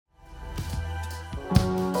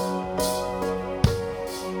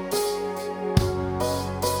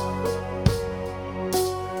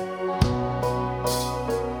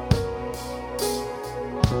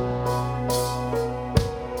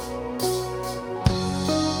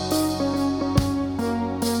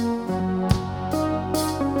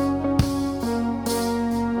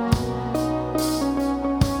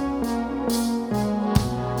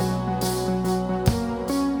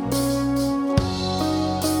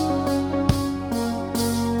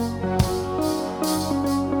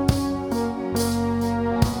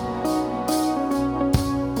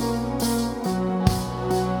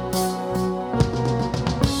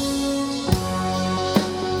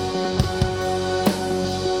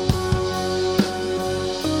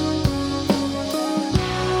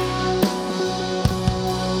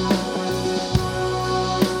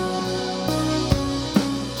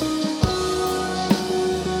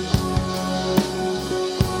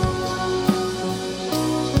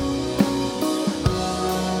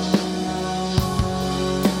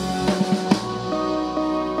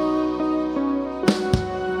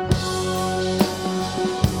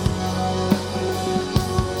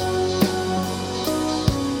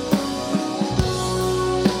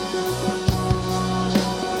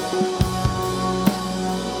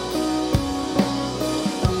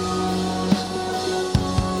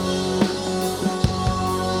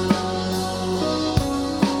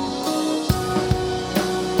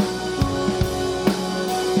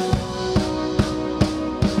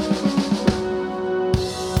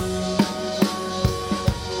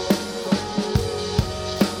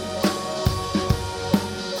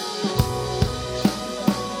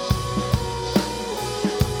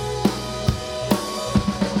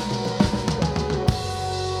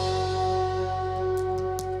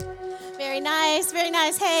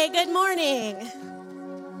guys. Hey, good morning.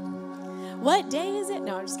 What day is it?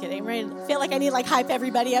 No, I'm just kidding. I feel like I need to hype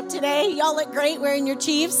everybody up today. Y'all look great wearing your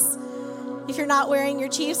Chiefs. If you're not wearing your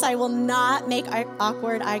Chiefs, I will not make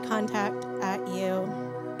awkward eye contact at you.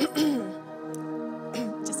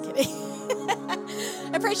 Just kidding.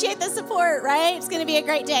 Appreciate the support, right? It's going to be a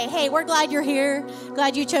great day. Hey, we're glad you're here.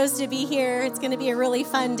 Glad you chose to be here. It's going to be a really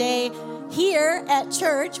fun day. Here at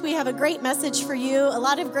church, we have a great message for you, a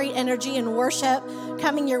lot of great energy and worship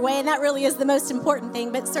coming your way, and that really is the most important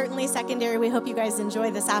thing, but certainly secondary. We hope you guys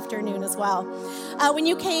enjoy this afternoon as well. When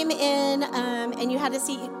you came in and you had a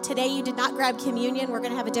seat today, you did not grab communion. We're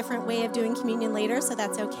going to have a different way of doing communion later, so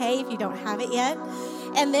that's okay if you don't have it yet.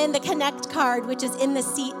 And then the Connect card, which is in the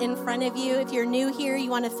seat in front of you. If you're new here, you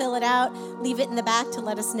want to fill it out, leave it in the back to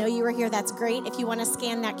let us know you were here. That's great. If you want to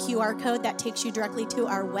scan that QR code, that takes you directly to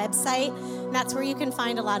our website. And that's where you can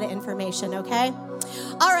find a lot of information, okay?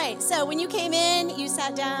 All right, so when you came in, you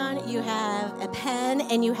sat down, you have a pen,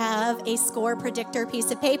 and you have a score predictor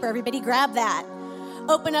piece of paper. Everybody grab that.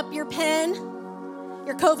 Open up your pen,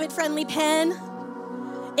 your COVID-friendly pen.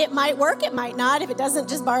 It might work, it might not. If it doesn't,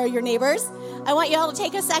 just borrow your neighbor's. I want you all to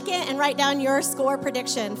take a second and write down your score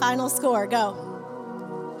prediction. Final score,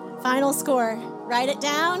 go. Final score, write it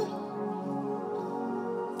down.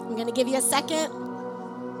 I'm going to give you a second.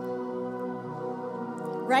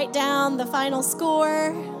 Write down the final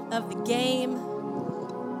score of the game.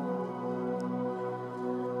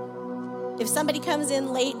 If somebody comes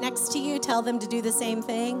in late next to you, tell them to do the same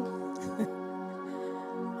thing.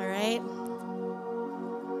 All right.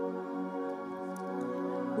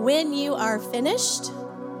 When you are finished,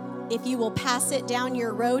 if you will pass it down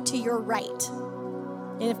your row to your right.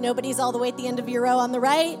 And if nobody's all the way at the end of your row on the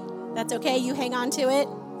right, that's okay. You hang on to it.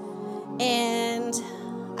 And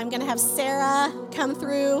I'm going to have Sarah come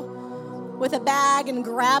through with a bag and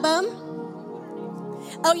grab them.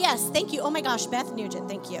 Oh, yes. Thank you. Oh, my gosh. Beth Nugent.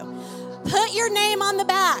 Thank you. Put your name on the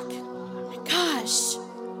back. Oh, my gosh.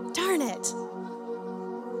 Darn it.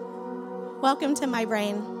 Welcome to my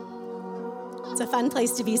brain. It's a fun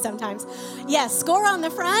place to be sometimes. Yes, score on the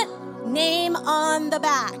front, name on the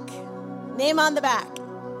back. Name on the back.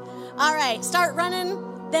 All right, start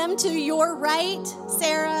running them to your right,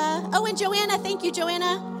 Sarah. Oh, and Joanna, thank you,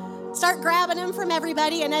 Joanna. Start grabbing them from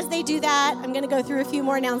everybody, and as they do that, I'm going to go through a few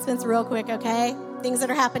more announcements real quick, okay? Things that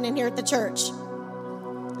are happening here at the church.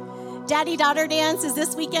 Daddy-daughter dance is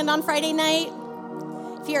this weekend on Friday night.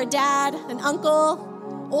 If you're a dad, an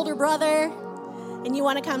uncle, older brother, and you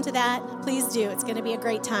want to come to that, please do. It's going to be a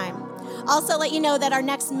great time. Also, let you know that our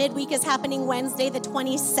next midweek is happening Wednesday, the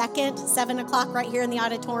 22nd, 7 o'clock right here in the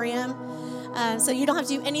auditorium. So you don't have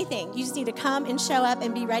to do anything. You just need to come and show up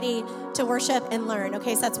and be ready to worship and learn.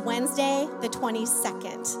 Okay, so that's Wednesday, the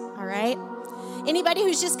 22nd. All right? Anybody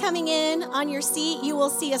who's just coming in on your seat, you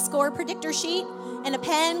will see a score predictor sheet and a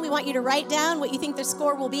pen. We want you to write down what you think the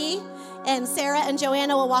score will be. And Sarah and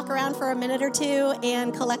Joanna will walk around for a minute or two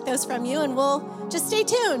and collect those from you. And we'll just stay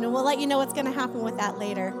tuned and we'll let you know what's going to happen with that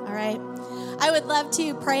later. All right. I would love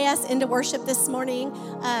to pray us into worship this morning.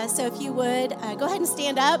 So if you would, go ahead and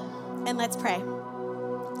stand up and let's pray.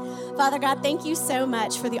 Father God, thank you so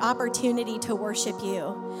much for the opportunity to worship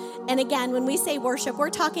you. And again, when we say worship, we're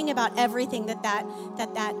talking about everything that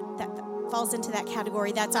falls into that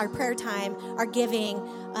category. That's our prayer time, our giving,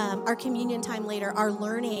 our communion time later, our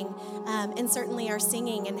learning, and certainly our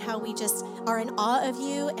singing, and how we just are in awe of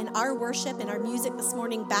you. And our worship and our music this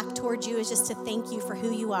morning back towards you is just to thank you for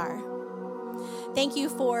who you are. Thank you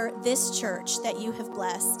for this church that you have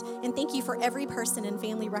blessed. And thank you for every person and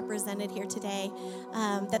family represented here today,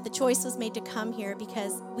 that the choice was made to come here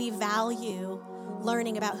because we value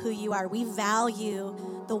learning about who you are. We value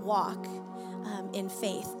the walk in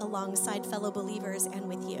faith alongside fellow believers and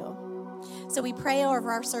with you. So we pray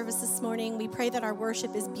over our service this morning. We pray that our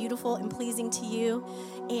worship is beautiful and pleasing to you.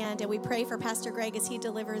 And we pray for Pastor Greg as he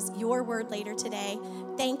delivers your word later today.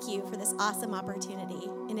 Thank you for this awesome opportunity.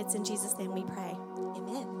 And it's in Jesus' name we pray.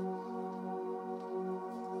 Amen.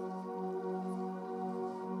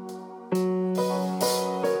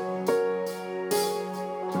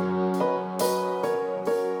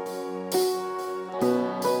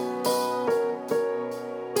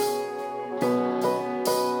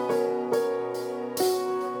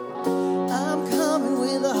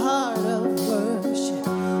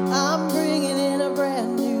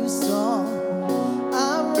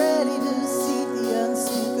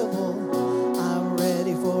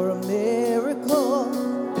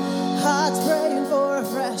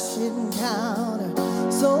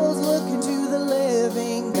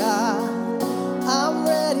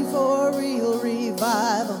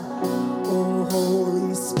 revival. Oh,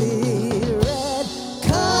 Holy Spirit,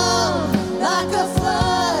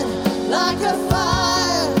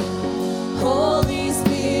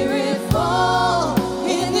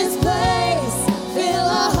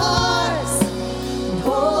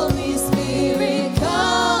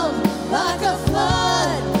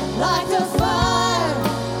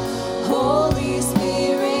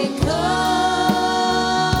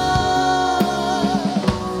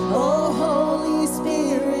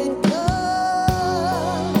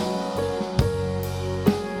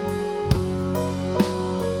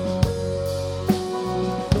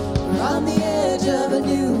 on the edge of a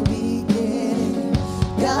new beginning.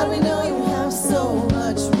 God, we know you have so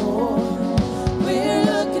much more. We're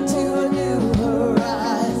looking to a new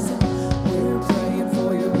horizon. We're praying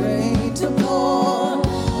for your rain to pour,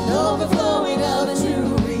 an overflowing of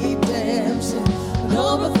true redemption, an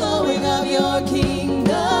overflowing of your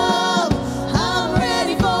kingdom. I'm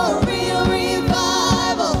ready for a real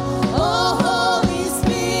revival. Oh, Holy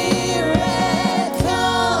Spirit,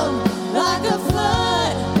 come like a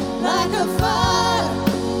flood, like a fire.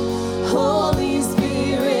 Holy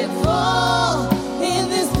Spirit, fall in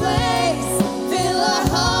this place, fill our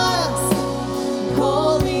hearts.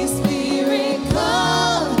 Holy Spirit,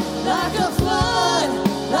 come like a flood,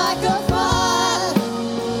 like a fire.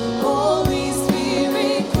 Holy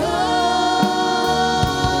Spirit, come.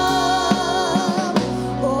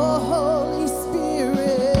 Oh, Holy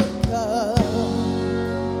Spirit, come.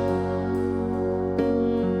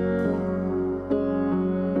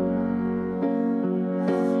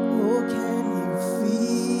 Oh, can you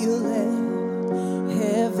feel it?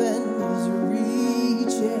 Heaven is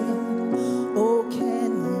reaching. Oh, can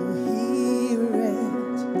you hear it?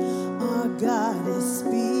 Our God is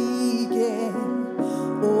speaking.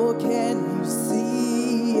 Oh, can you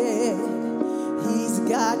see it? He's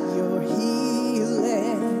got your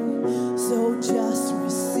healing. So just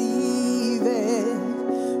receive it.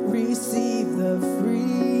 Receive the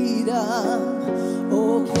freedom.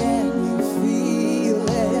 Oh, can you feel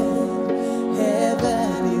it?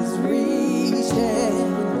 Heaven is reaching.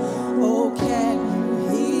 Oh, can you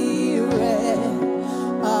hear it?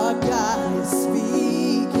 Our God is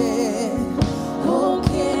speaking. Oh,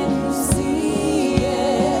 can you see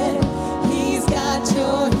it? He's got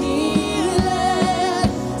your healing.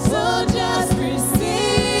 So just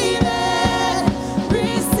receive it.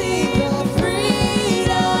 Receive your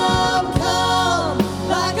freedom. Come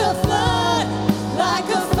like a flood, like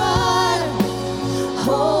a fire.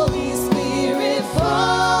 Holy Spirit,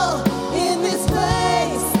 fall in this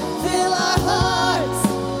place, fill our hearts.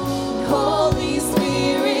 Holy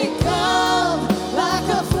Spirit, come like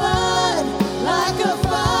a flood, like a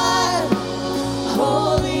fire.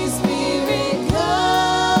 Holy Spirit, come.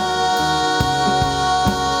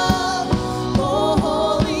 Oh,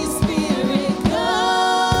 Holy Spirit, come.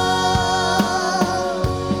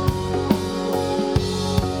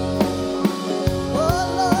 Oh,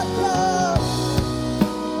 Lord, come.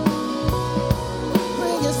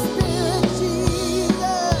 Bring your spirit,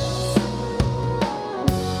 Jesus.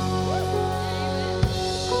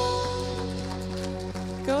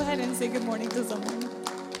 Go ahead and say good morning to someone.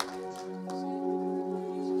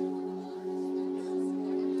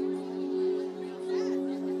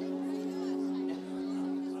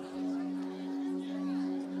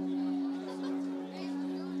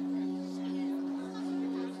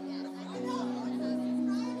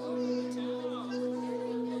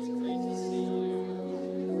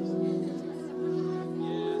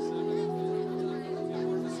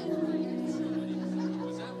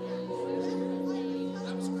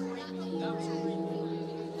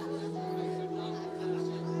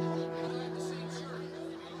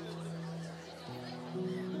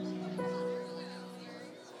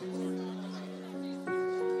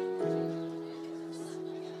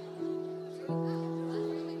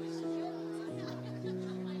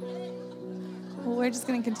 Well, we're just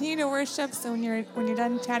going to continue to worship. So when you're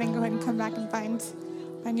done chatting, go ahead and come back and find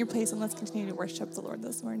your place, and let's continue to worship the Lord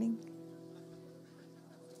this morning.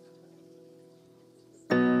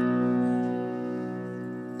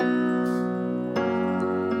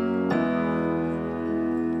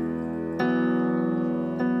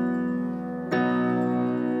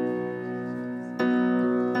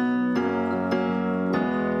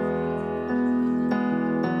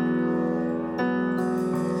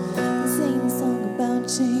 Sing a song about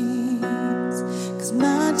chains, 'cause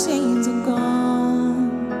my chains are gone.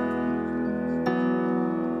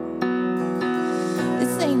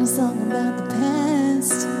 This ain't a song about the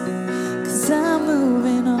past, 'cause I'm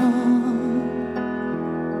moving on.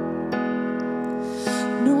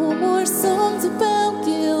 No more songs about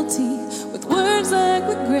guilty with words like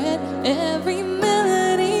regret. Every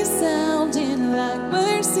melody sounding like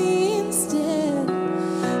mercy instead.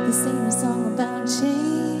 This ain't a song about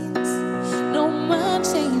chains. No, my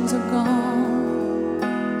chains are gone.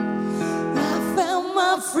 I found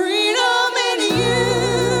my freedom in you.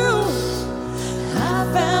 I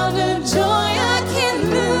found a joy I can't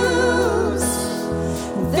lose.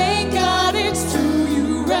 Thank God it's true.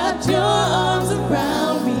 You wrapped your arms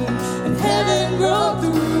around me, and heaven broke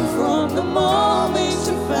through from the moment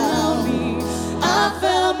you found me. I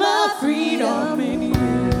found my freedom in you.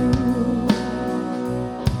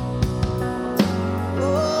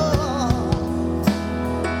 Oh.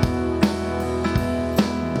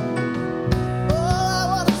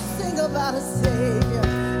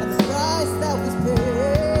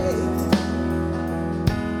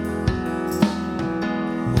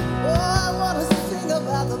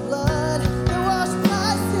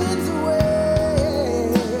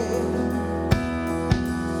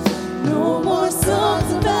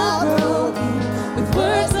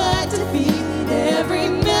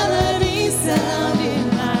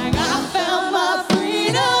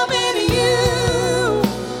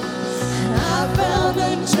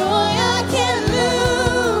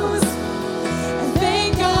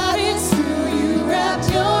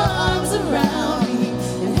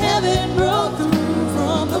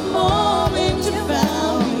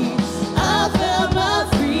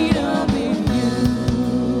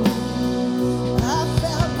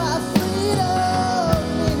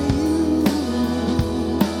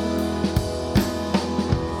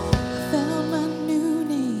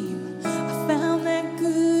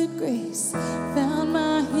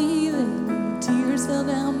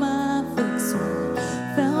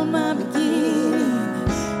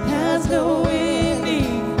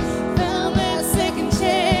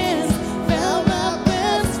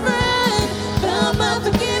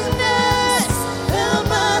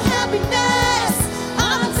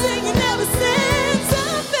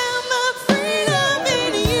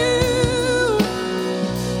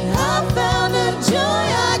 joy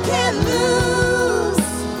I can't lose.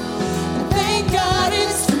 And thank God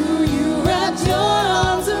it's true. You wrapped your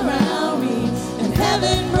arms around me, and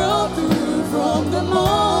heaven broke through from the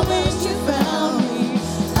moment you found me.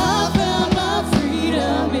 I found my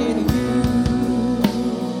freedom in you.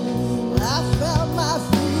 I found my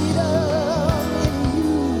freedom in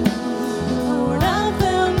you. Lord, I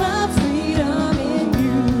found my freedom in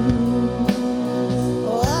you.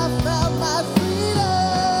 Oh, I found my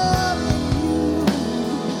freedom in you.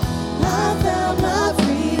 I found my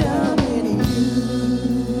freedom in you.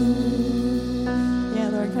 Yeah,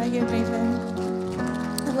 Lord, can I get an amen?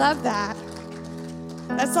 I love that.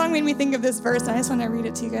 That song made me think of this verse, and I just want to read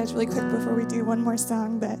it to you guys really quick before we do one more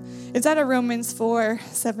song. But it's out of Romans 4,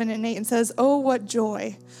 7, and 8, and says, "Oh, what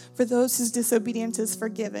joy for those whose disobedience is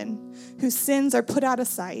forgiven, whose sins are put out of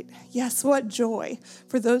sight. Yes, what joy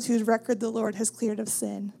for those whose record the Lord has cleared of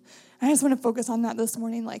sin." And I just want to focus on that this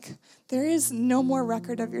morning. Like, there is no more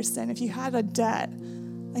record of your sin. If you had a debt,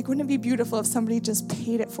 like, wouldn't it be beautiful if somebody just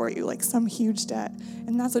paid it for you, like some huge debt?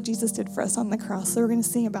 And that's what Jesus did for us on the cross. So we're going to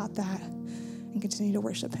sing about that and continue to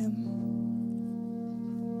worship him.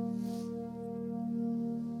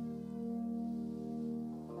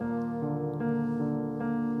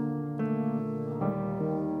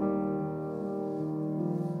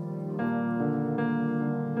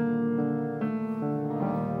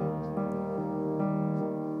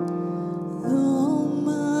 Though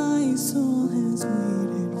my soul has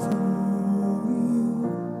waited for you,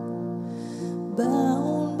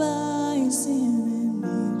 bound by sin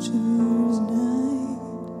and nature's night,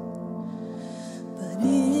 but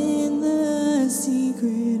in the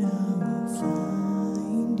secret I will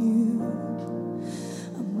find you,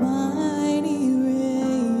 a mighty ray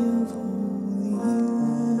of holy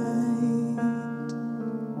light.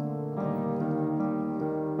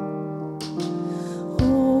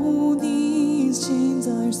 Oh, these chains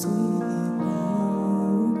are sweet.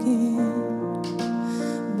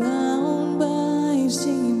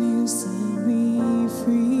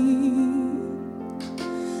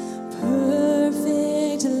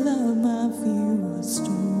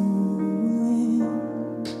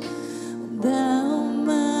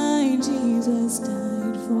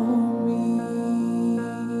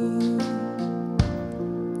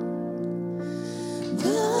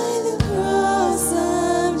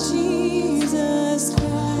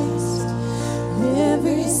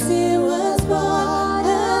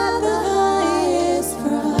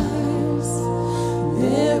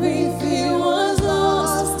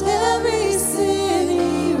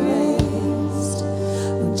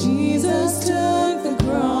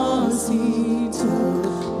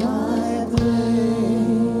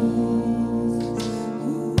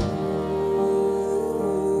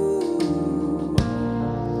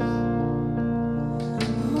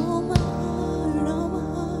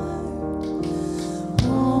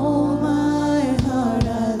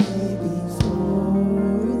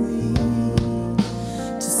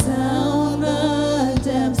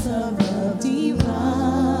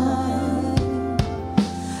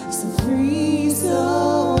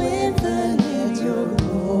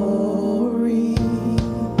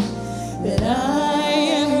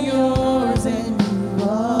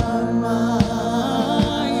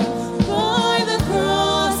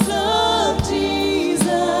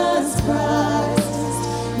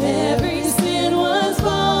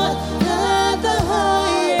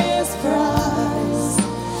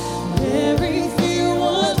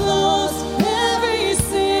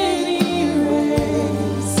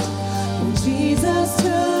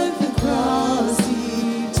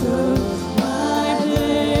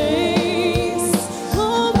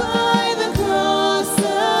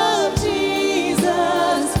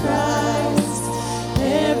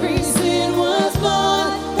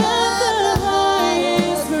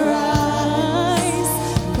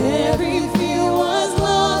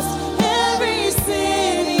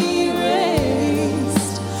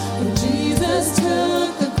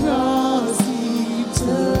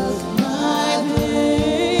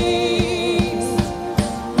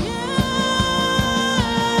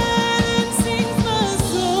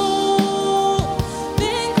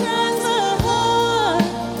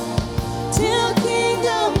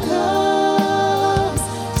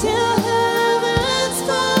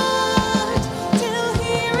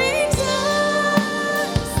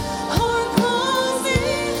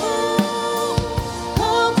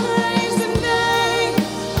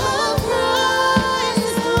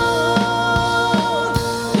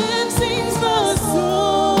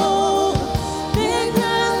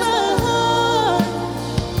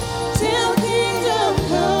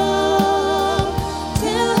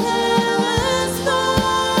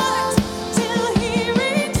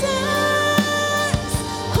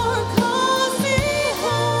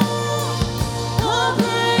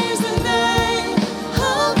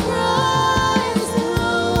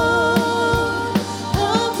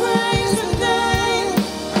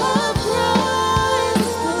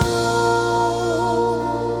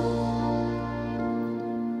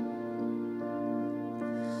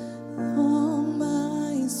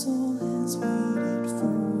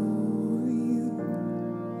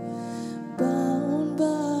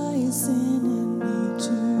 sin and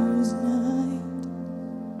nature's night.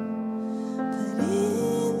 But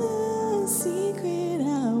in the secret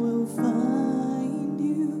I will find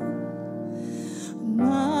you.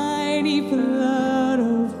 Mighty blood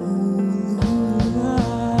of holy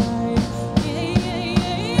light.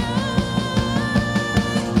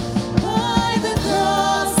 By the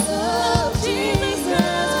cross of Jesus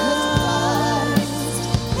Christ,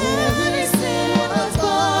 every sin was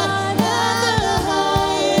bought at the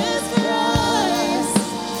highest price.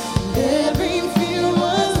 Every fear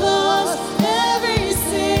was lost, every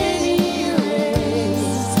sin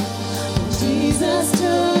erased. Jesus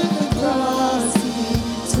took the cross, he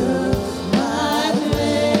took my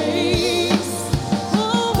place.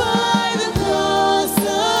 Oh, by the cross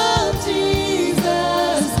of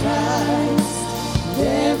Jesus Christ,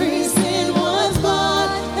 every sin was bought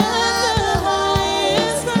at the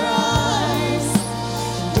highest price.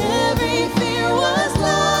 Every fear was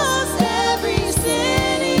lost, every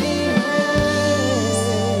sin erased.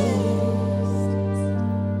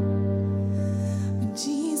 When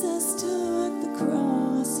Jesus took the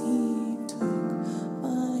cross, he took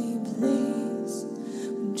my place.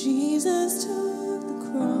 When Jesus took the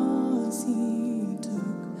cross, he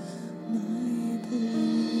took my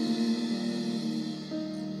place.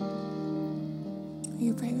 Will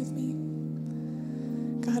you pray with me?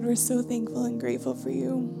 God, we're so thankful and grateful for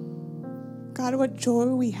you. God, what joy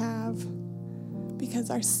we have, because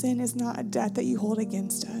our sin is not a debt that you hold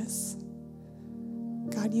against us.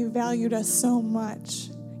 God, you valued us so much.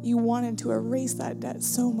 You wanted to erase that debt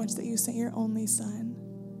so much that you sent your only Son,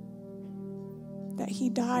 that he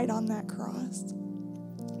died on that cross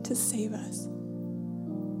to save us.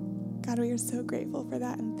 God, we are so grateful for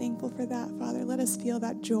that and thankful for that, Father. Let us feel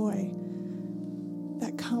that joy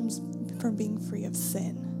that comes from being free of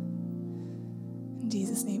sin. In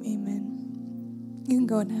Jesus' name, amen. You can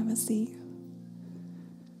go and have a seat.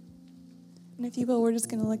 And if you will, we're just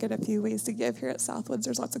going to look at a few ways to give here at Southwoods.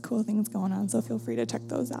 There's lots of cool things going on, so feel free to check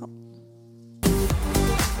those out.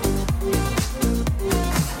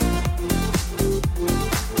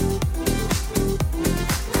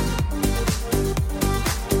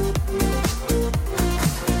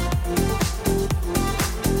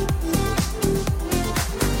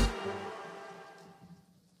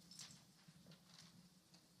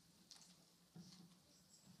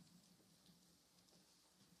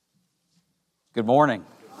 Good morning.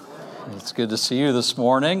 It's good to see you this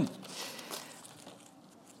morning.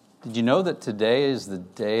 Did you know that today is the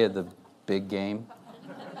day of the big game?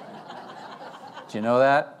 Did you know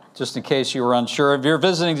that? Just in case you were unsure. If you're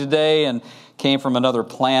visiting today and came from another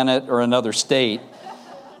planet or another state,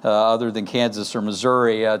 other than Kansas or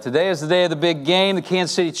Missouri, today is the day of the big game. The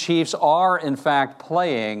Kansas City Chiefs are, in fact,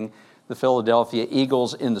 playing the Philadelphia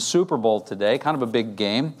Eagles in the Super Bowl today. Kind of a big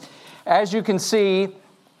game. As you can see,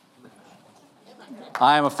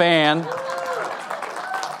 I am a fan.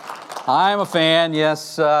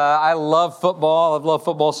 Yes. I love football. I've loved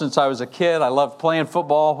football since I was a kid. I loved playing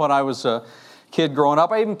football when I was a kid growing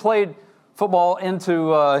up. I even played football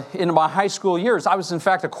into my high school years. I was, in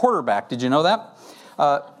fact, a quarterback. Did you know that?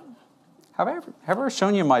 Have I ever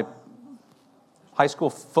shown you my high school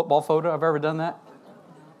football photo? Have I ever done that?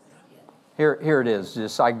 Here it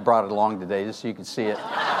is. I brought it along today just so you can see it.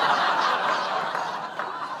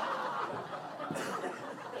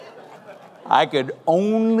 I could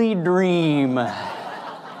only dream.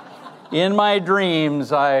 In my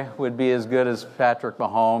dreams, I would be as good as Patrick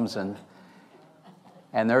Mahomes.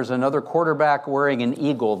 And there's another quarterback wearing an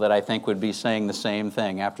eagle that I think would be saying the same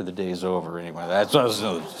thing after the day's over. Anyway, that's a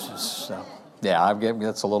little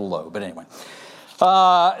low. But anyway,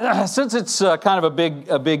 since it's kind of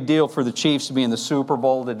a big deal for the Chiefs to be in the Super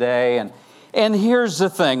Bowl today, and here's the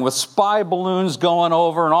thing, with spy balloons going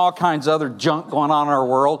over and all kinds of other junk going on in our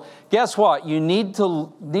world, guess what? You need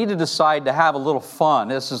to decide to have a little fun.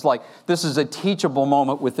 This is a teachable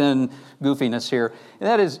moment within goofiness here. And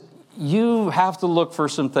that is, you have to look for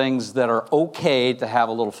some things that are okay to have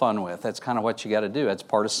a little fun with. That's kind of what you got to do. That's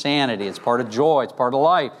part of sanity. It's part of joy. It's part of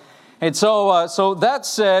life. And so that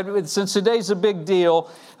said, since today's a big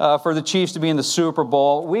deal for the Chiefs to be in the Super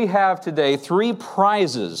Bowl, we have today 3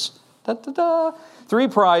 prizes. 3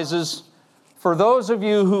 prizes for those of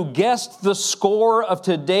you who guessed the score of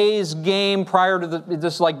today's game prior to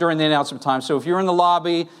during the announcement time. So if you're in the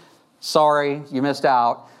lobby, sorry, you missed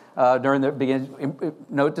out during the beginning.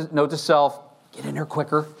 Note to self, get in here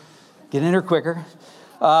quicker.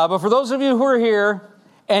 But for those of you who are here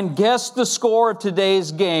and guessed the score of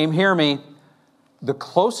today's game, hear me, the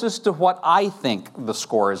closest to what I think the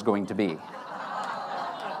score is going to be.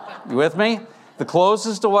 You with me? the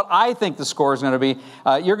closest to what I think the score is going to be,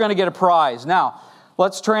 you're going to get a prize. Now,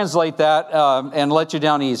 let's translate that and let you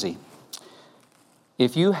down easy.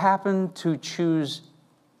 If you happen to choose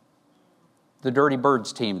the Dirty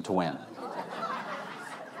Birds team to win,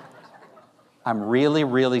 I'm really,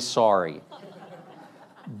 really sorry,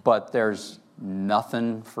 but there's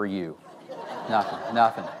nothing for you.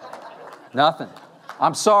 Nothing.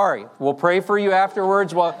 I'm sorry. We'll pray for you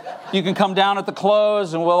afterwards. Well, you can come down at the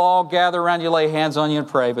close, and we'll all gather around you, lay hands on you, and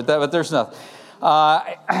pray. But there's nothing.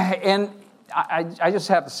 And I just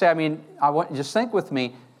have to say, I mean, just think with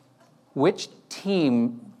me, which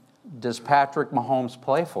team does Patrick Mahomes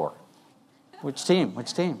play for? Which team?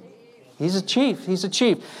 He's a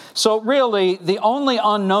Chief. So really, the only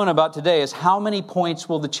unknown about today is how many points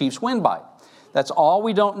will the Chiefs win by? That's all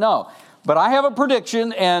we don't know. But I have a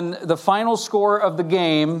prediction, and the final score of the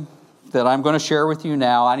game that I'm going to share with you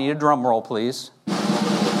now, I need a drum roll, please.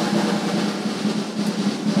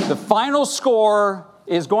 The final score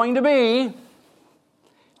is going to be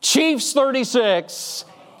Chiefs 36,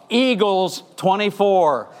 Eagles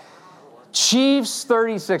 24. Chiefs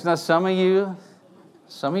 36. Now, some of you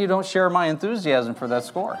don't share my enthusiasm for that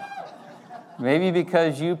score. Maybe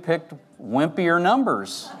because you picked wimpier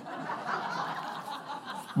numbers.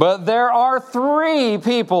 But there are 3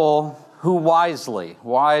 people who wisely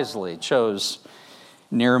chose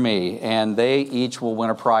near me, and they each will win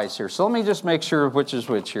a prize here. So let me just make sure which is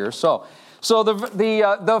which here. So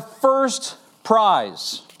the first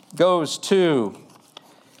prize goes to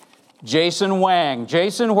Jason Wang.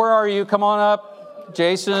 Jason, where are you? Come on up.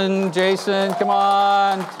 Jason, come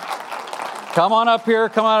on. Come on up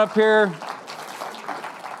here.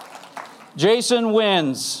 Jason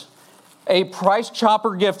wins a Price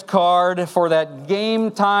Chopper gift card for that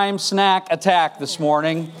game time snack attack this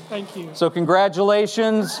morning. Thank you. So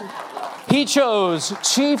congratulations. He chose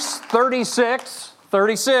Chiefs 36.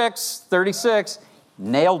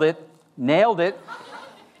 Nailed it.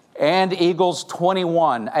 And Eagles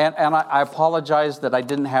 21. And I apologize that I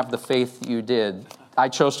didn't have the faith you did. I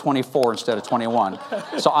chose 24 instead of 21.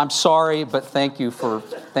 So I'm sorry, but thank you for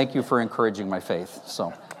encouraging my faith.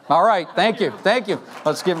 So, all right, thank you.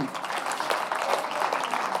 Let's give him.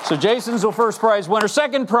 So Jason's the first prize winner.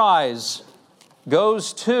 Second prize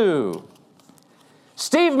goes to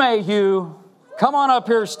Steve Mayhew. Come on up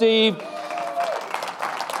here, Steve.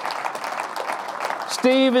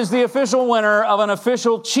 Steve is the official winner of an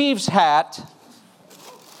official Chiefs hat.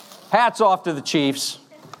 Hats off to the Chiefs.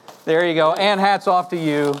 There you go. And hats off to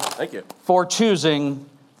you. Thank you. For choosing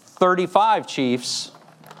 35 Chiefs,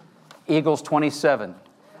 Eagles 27.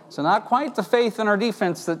 So not quite the faith in our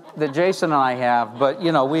defense that Jason and I have, but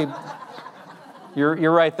you're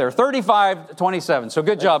right there. 35-27. So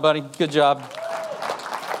good job, buddy. Good job.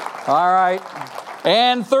 All right.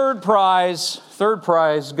 And third prize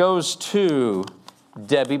goes to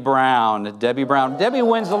Debbie Brown. Debbie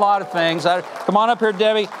wins a lot of things. Come on up here,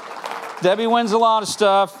 Debbie. Debbie wins a lot of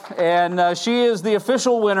stuff, and she is the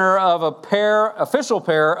official winner of official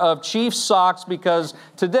pair of Chiefs socks, because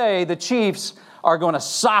today the Chiefs are going to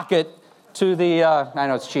sock it to the, I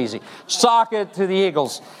know it's cheesy, sock it to the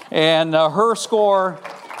Eagles. And her score,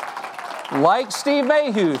 like Steve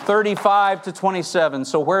Mayhew, 35-27.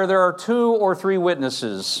 So where there are 2 or 3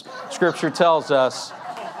 witnesses, Scripture tells us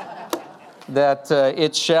that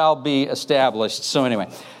it shall be established. So anyway,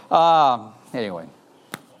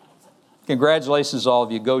 congratulations all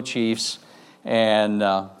of you. Go Chiefs. And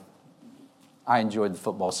I enjoyed the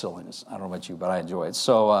football silliness. I don't know about you, but I enjoy it.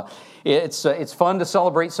 So it's fun to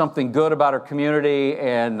celebrate something good about our community,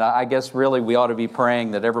 and I guess really we ought to be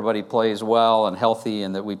praying that everybody plays well and healthy,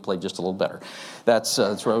 and that we play just a little better. That's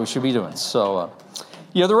what we should be doing. So,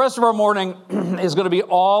 the rest of our morning is going to be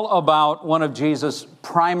all about one of Jesus'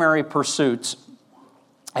 primary pursuits,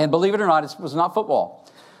 and believe it or not, it was not football.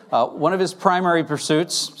 One of his primary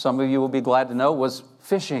pursuits, some of you will be glad to know, was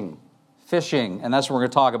fishing. And that's what we're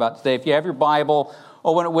going to talk about today. If you have your Bible,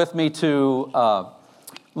 open it with me to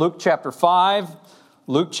Luke chapter 5.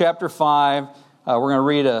 Luke chapter 5. We're going to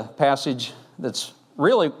read a passage that's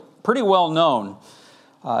really pretty well known.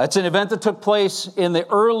 It's an event that took place in the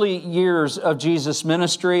early years of Jesus'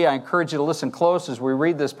 ministry. I encourage you to listen close as we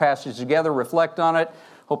read this passage together, reflect on it.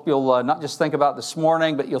 Hope you'll not just think about it this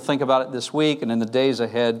morning, but you'll think about it this week and in the days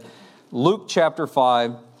ahead. Luke chapter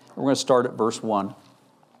 5. We're going to start at verse 1.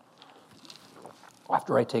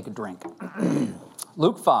 After I take a drink.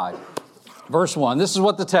 Luke 5, verse 1. This is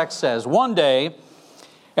what the text says. One day,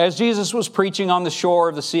 as Jesus was preaching on the shore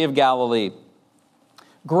of the Sea of Galilee,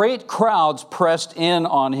 great crowds pressed in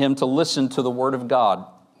on him to listen to the word of God.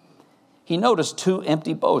 He noticed 2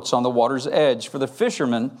 empty boats on the water's edge, for the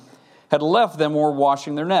fishermen had left them and were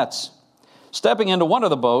washing their nets. Stepping into one of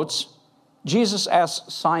the boats, Jesus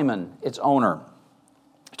asked Simon, its owner,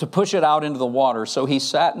 to push it out into the water. So he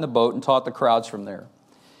sat in the boat and taught the crowds from there.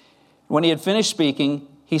 When he had finished speaking,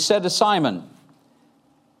 he said to Simon,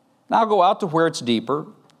 "Now go out to where it's deeper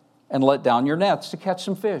and let down your nets to catch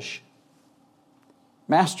some fish."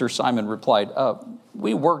 "Master," Simon replied,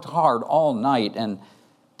 "we worked hard all night and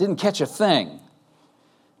didn't catch a thing.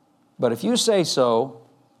 But if you say so,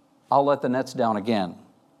 I'll let the nets down again."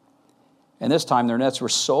 And this time their nets were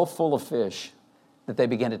so full of fish that they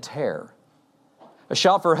began to tear. A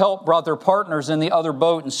shout for help brought their partners in the other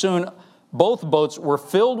boat, and soon both boats were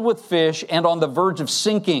filled with fish and on the verge of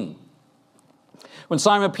sinking. When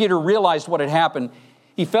Simon Peter realized what had happened,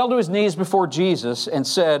 he fell to his knees before Jesus and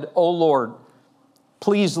said, "O Lord,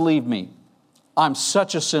 please leave me. I'm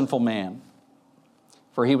such a sinful man."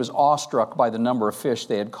 For he was awestruck by the number of fish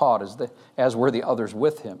they had caught, as were the others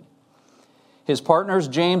with him. His partners,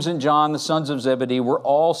 James and John, the sons of Zebedee, were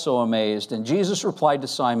also amazed. And Jesus replied to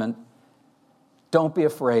Simon, "Don't be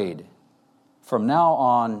afraid. From now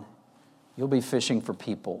on, you'll be fishing for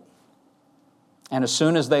people." And as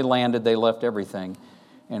soon as they landed, they left everything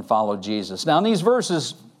and followed Jesus. Now, in these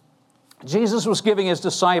verses, Jesus was giving his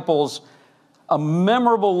disciples a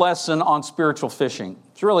memorable lesson on spiritual fishing.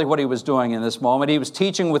 It's really what he was doing in this moment. He was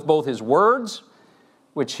teaching with both his words,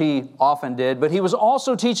 which he often did, but he was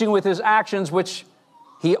also teaching with his actions, which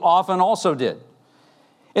he often also did.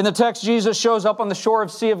 In the text, Jesus shows up on the shore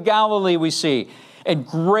of Sea of Galilee, we see, and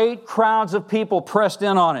great crowds of people pressed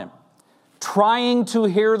in on him, trying to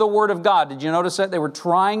hear the word of God. Did you notice that? They were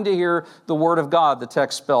trying to hear the word of God, the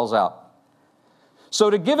text spells out. So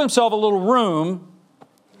to give himself a little room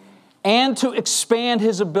and to expand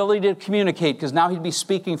his ability to communicate, because now he'd be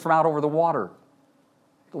speaking from out over the water.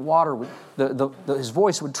 The water, his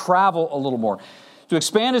voice would travel a little more. To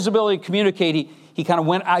expand his ability to communicate, he kind of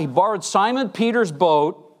went out. He borrowed Simon Peter's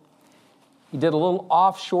boat. He did a little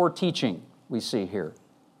offshore teaching, we see here.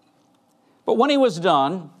 But when he was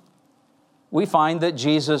done, we find that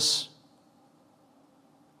Jesus,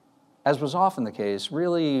 as was often the case,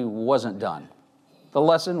 really wasn't done. The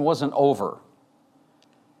lesson wasn't over.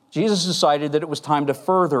 Jesus decided that it was time to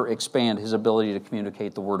further expand his ability to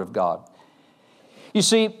communicate the word of God. You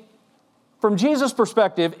see, from Jesus'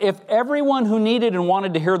 perspective, if everyone who needed and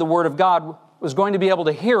wanted to hear the word of God was going to be able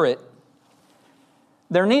to hear it,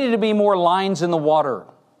 there needed to be more lines in the water.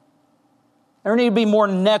 There needed to be more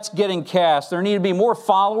nets getting cast. There needed to be more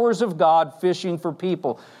followers of God fishing for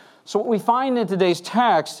people. So what we find in today's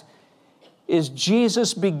text is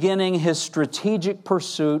Jesus beginning his strategic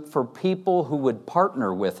pursuit for people who would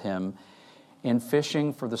partner with him in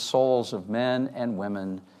fishing for the souls of men and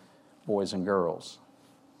women, boys and girls.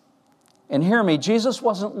 And hear me, Jesus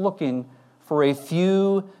wasn't looking for a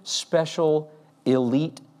few special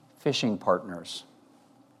elite fishing partners.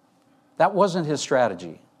 That wasn't his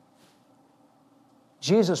strategy.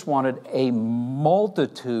 Jesus wanted a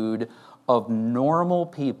multitude of normal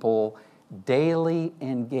people daily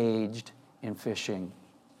engaged in fishing.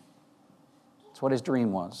 That's what his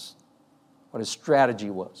dream was, what his strategy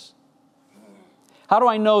was. How do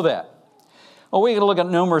I know that? Well, we're going to look at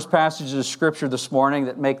numerous passages of Scripture this morning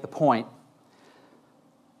that make the point.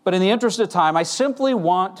 But in the interest of time, I simply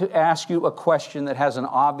want to ask you a question that has an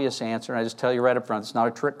obvious answer. And I just tell you right up front, it's not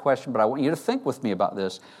a trick question, but I want you to think with me about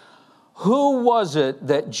this. Who was it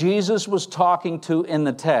that Jesus was talking to in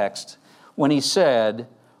the text when he said,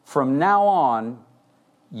 "From now on,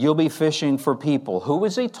 you'll be fishing for people"? Who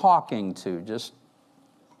was he talking to? He's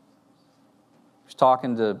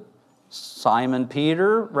talking to Simon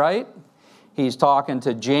Peter, right? He's talking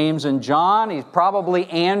to James and John. He's probably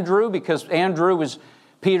Andrew, because Andrew was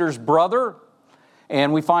Peter's brother.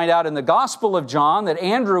 And we find out in the Gospel of John that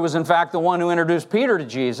Andrew was in fact the one who introduced Peter to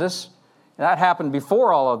Jesus. That happened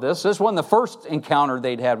before all of this. This wasn't the first encounter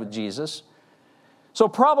they'd had with Jesus. So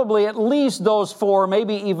probably at least those four,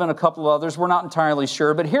 maybe even a couple of others, we're not entirely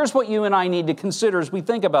sure. But here's what you and I need to consider as we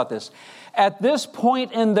think about this. At this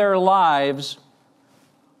point in their lives,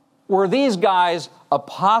 were these guys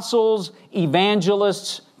apostles,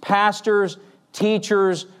 evangelists, pastors,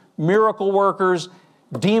 teachers, miracle workers,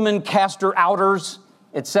 demon caster outers,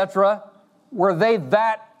 etc.? Were they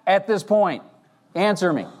that at this point?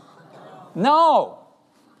 Answer me. No,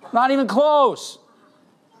 not even close.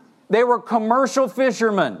 They were commercial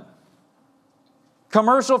fishermen.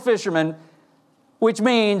 Commercial fishermen, which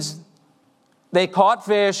means they caught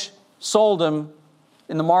fish, sold them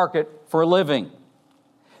in the market for a living.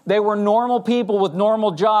 They were normal people with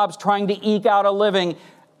normal jobs trying to eke out a living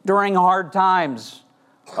during hard times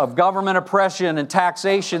of government oppression and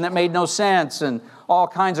taxation that made no sense and all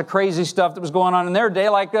kinds of crazy stuff that was going on in their day,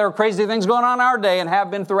 like there are crazy things going on in our day and have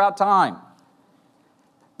been throughout time.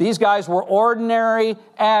 These guys were ordinary,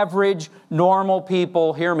 average, normal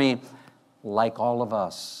people, hear me, like all of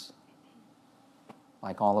us.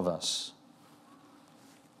 Like all of us.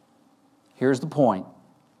 Here's the point.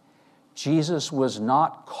 Jesus was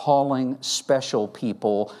not calling special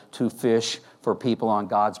people to fish for people on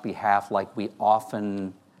God's behalf like we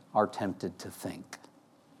often are tempted to think.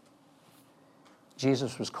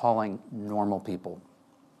 Jesus was calling normal people.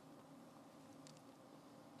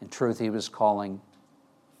 In truth, he was calling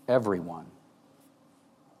everyone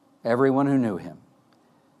who knew him,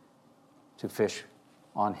 to fish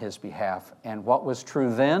on his behalf. And what was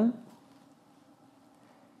true then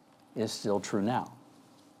is still true now.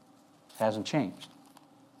 It hasn't changed.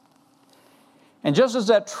 And just as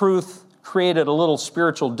that truth created a little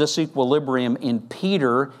spiritual disequilibrium in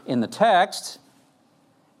Peter in the text,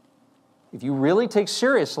 if you really take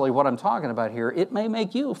seriously what I'm talking about here, it may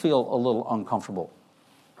make you feel a little uncomfortable.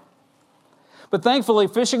 But thankfully,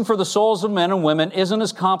 fishing for the souls of men and women isn't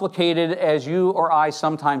as complicated as you or I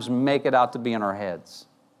sometimes make it out to be in our heads.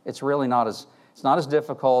 It's really not as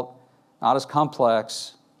difficult, not as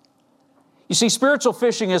complex. You see, spiritual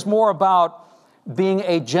fishing is more about being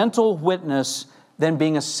a gentle witness than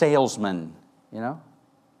being a salesman, you know?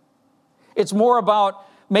 It's more about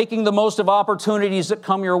making the most of opportunities that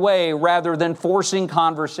come your way rather than forcing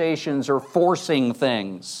conversations or forcing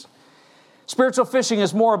things. Spiritual fishing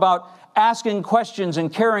is more about asking questions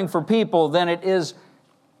and caring for people than it is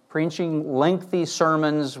preaching lengthy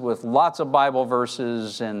sermons with lots of Bible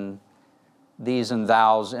verses and these and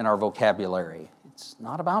thous in our vocabulary. It's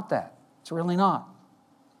not about that. It's really not.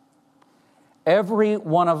 Every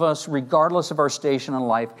one of us, regardless of our station in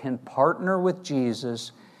life, can partner with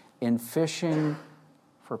Jesus in fishing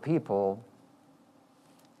for people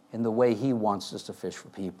in the way he wants us to fish for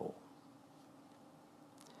people.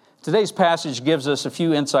 Today's passage gives us a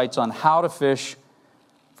few insights on how to fish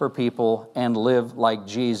for people and live like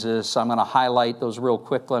Jesus. I'm going to highlight those real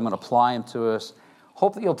quickly. I'm going to apply them to us.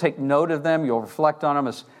 Hope that you'll take note of them. You'll reflect on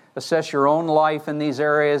them, assess your own life in these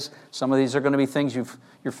areas. Some of these are going to be things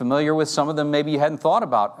you're familiar with. Some of them maybe you hadn't thought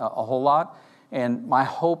about a whole lot. And my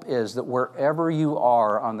hope is that wherever you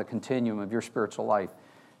are on the continuum of your spiritual life,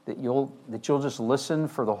 that you'll just listen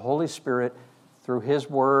for the Holy Spirit through His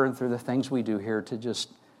Word, through the things we do here, to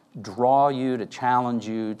just draw you, to challenge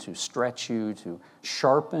you, to stretch you, to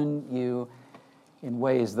sharpen you in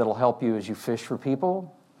ways that'll help you as you fish for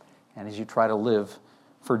people and as you try to live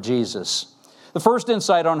for Jesus. The first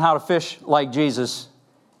insight on how to fish like Jesus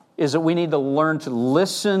is that we need to learn to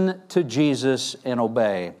listen to Jesus and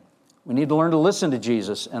obey. We need to learn to listen to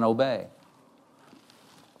Jesus and obey.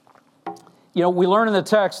 You know, we learn in the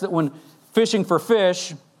text that when fishing for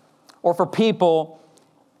fish or for people,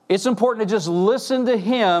 it's important to just listen to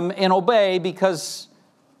Him and obey because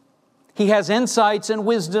He has insights and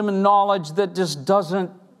wisdom and knowledge that just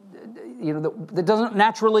doesn't, that doesn't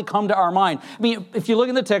naturally come to our mind. I mean, if you look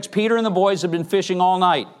in the text, Peter and the boys have been fishing all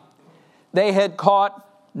night. They had caught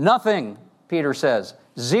nothing, Peter says.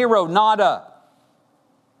 Zero, nada.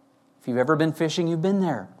 If you've ever been fishing, you've been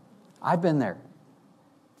there. I've been there.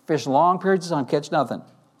 Fish long periods of time, catch nothing.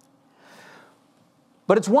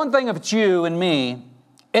 But it's one thing if it's you and me.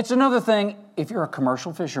 It's another thing if you're a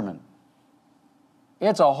commercial fisherman.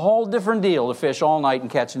 It's a whole different deal to fish all night and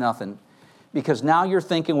catch nothing, because now you're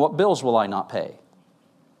thinking, what bills will I not pay?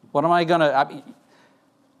 What am I going to...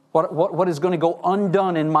 What is going to go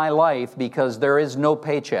undone in my life because there is no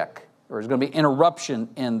paycheck, or there's going to be interruption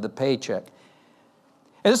in the paycheck?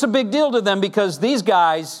 And it's a big deal to them because these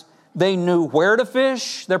guys, they knew where to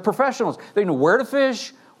fish. They're professionals. They knew where to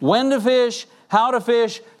fish, when to fish, how to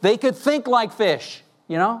fish. They could think like fish,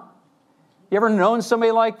 you know? You ever known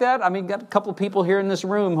somebody like that? I mean, got a couple of people here in this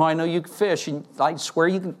room who I know you can fish, and I swear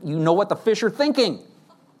you know what the fish are thinking.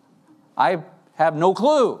 I have no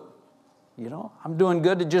clue. You know, I'm doing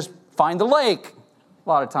good to just find the lake a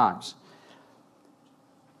lot of times.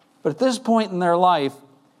 But at this point in their life,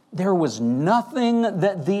 there was nothing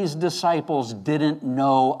that these disciples didn't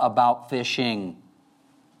know about fishing.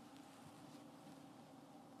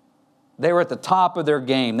 They were at the top of their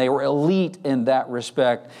game. They were elite in that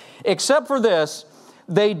respect. Except for this,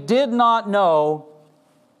 they did not know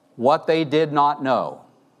what they did not know.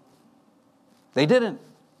 They didn't.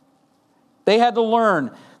 They had to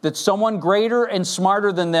learn that someone greater and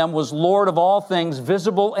smarter than them was Lord of all things,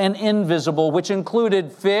 visible and invisible, which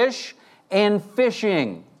included fish and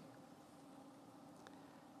fishing.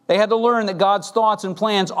 They had to learn that God's thoughts and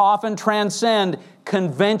plans often transcend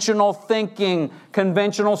conventional thinking,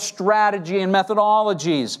 conventional strategy and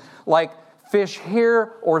methodologies, like fish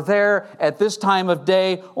here or there at this time of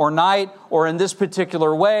day or night or in this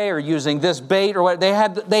particular way or using this bait or what. They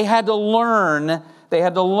had to learn. They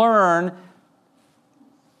had to learn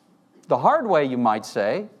the hard way, you might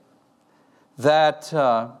say, that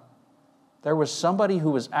there was somebody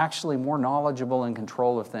who was actually more knowledgeable and in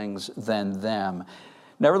control of things than them.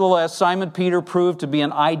 Nevertheless, Simon Peter proved to be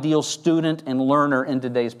an ideal student and learner in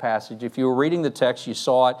today's passage. If you were reading the text, you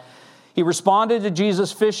saw it. He responded to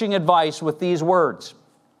Jesus' fishing advice with these words.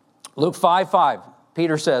 Luke 5:5,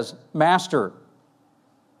 Peter says, "Master,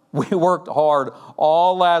 we worked hard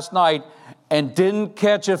all last night and didn't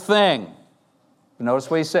catch a thing."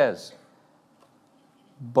 Notice what he says.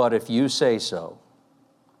 "But if you say so."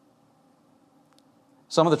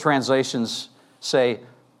 Some of the translations say,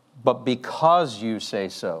 "But because you say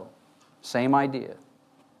so." Same idea.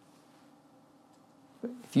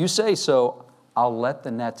 If you say so, I'll let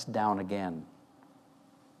the nets down again.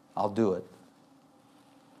 I'll do it.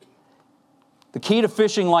 The key to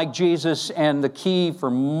fishing like Jesus, and the key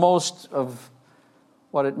for most of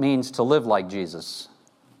what it means to live like Jesus,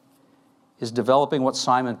 is developing what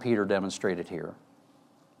Simon Peter demonstrated here.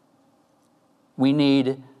 We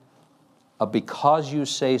need a "because you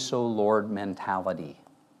say so, Lord" mentality.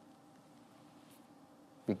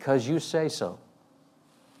 Because you say so,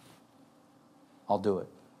 I'll do it.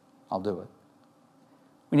 I'll do it.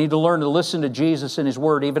 We need to learn to listen to Jesus and His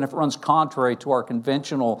Word, even if it runs contrary to our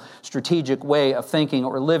conventional, strategic way of thinking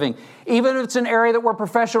or living, even if it's an area that we're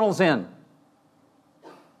professionals in.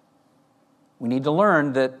 We need to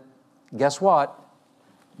learn that, guess what?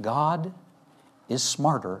 God is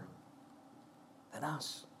smarter than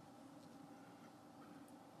us.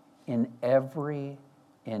 In every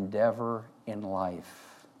endeavor in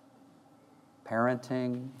life,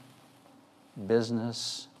 parenting,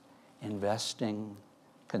 business, investing,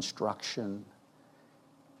 construction,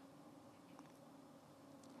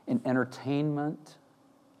 in entertainment,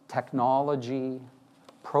 technology,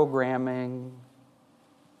 programming,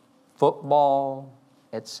 football,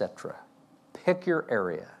 etc. Pick your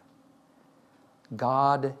area.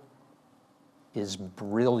 God is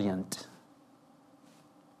brilliant.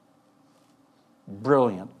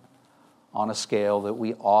 Brilliant on a scale that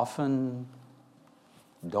we often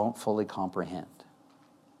don't fully comprehend.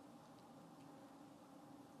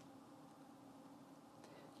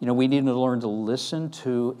 You know, we need to learn to listen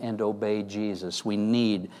to and obey Jesus. We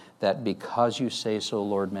need that "because you say so,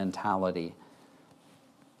 Lord" mentality.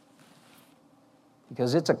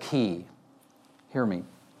 Because it's a key. Hear me.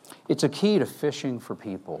 It's a key to fishing for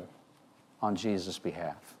people on Jesus'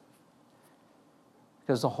 behalf.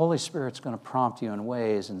 Because the Holy Spirit's going to prompt you in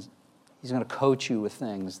ways, and He's going to coach you with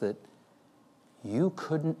things that you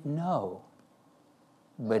couldn't know.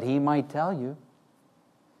 But He might tell you,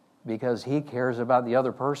 because He cares about the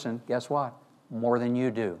other person, guess what? More than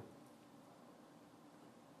you do.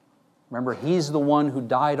 Remember, He's the one who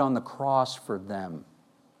died on the cross for them.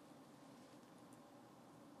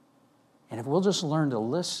 And if we'll just learn to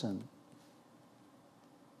listen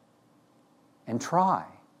and try,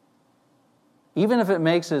 even if it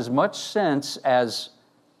makes as much sense as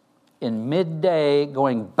in midday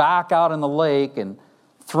going back out in the lake and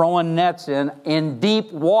throwing nets in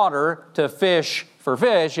deep water to fish for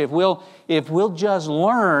fish, if we'll just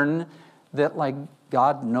learn that, like,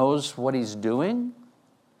 God knows what He's doing,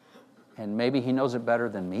 and maybe He knows it better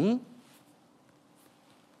than me,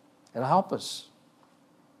 it'll help us.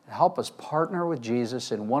 It'll help us partner with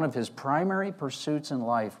Jesus in one of His primary pursuits in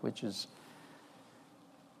life, which is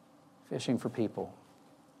fishing for people.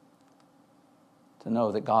 To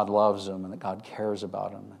know that God loves them and that God cares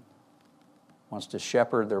about them and wants to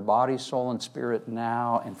shepherd their body, soul, and spirit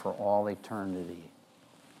now and for all eternity.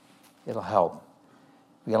 It'll help.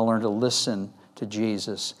 We've got to learn to listen to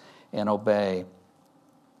Jesus and obey.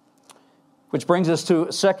 Which brings us to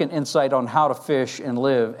a second insight on how to fish and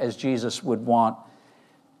live as Jesus would want.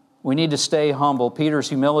 We need to stay humble. Peter's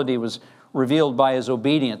humility was revealed by his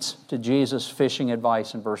obedience to Jesus' fishing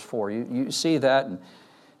advice in verse 4. You see that,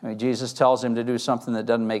 and Jesus tells him to do something that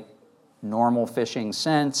doesn't make normal fishing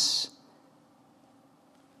sense.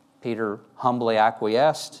 Peter humbly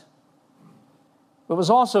acquiesced. It was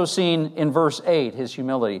also seen in verse 8, his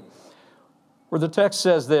humility, where the text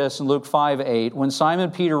says this in Luke 5:8, when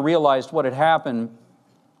Simon Peter realized what had happened,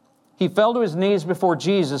 he fell to his knees before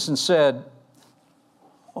Jesus and said,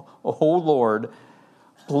 "Oh Lord,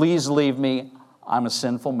 please leave me. I'm a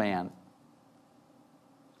sinful man."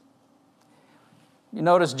 You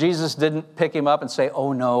notice Jesus didn't pick him up and say,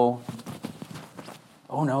 oh no,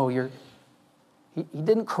 he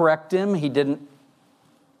didn't correct him. He didn't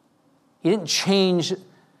change,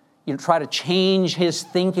 try to change his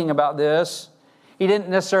thinking about this. He didn't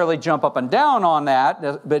necessarily jump up and down on that,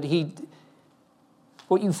 but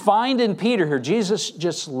what you find in Peter here, Jesus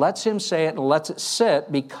just lets him say it and lets it sit.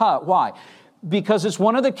 Why? Because it's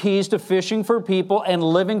one of the keys to fishing for people and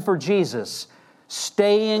living for Jesus.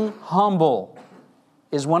 Staying humble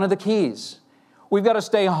is one of the keys. We've got to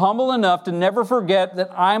stay humble enough to never forget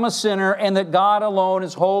that I'm a sinner and that God alone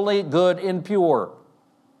is holy, good, and pure.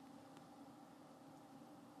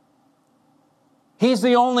 He's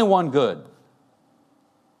the only one good.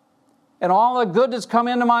 And all the good that's come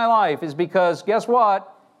into my life is because, guess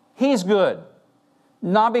what? He's good.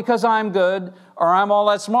 Not because I'm good or I'm all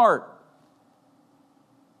that smart.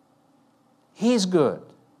 He's good.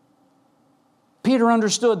 Peter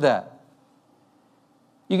understood that.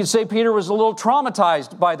 You could say Peter was a little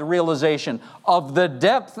traumatized by the realization of the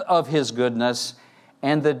depth of his goodness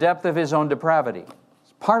and the depth of his own depravity.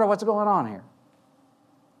 It's part of what's going on here.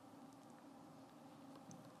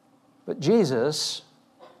 But Jesus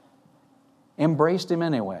embraced him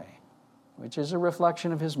anyway, which is a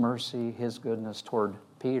reflection of his mercy, his goodness toward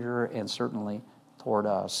Peter and certainly toward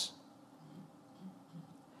us.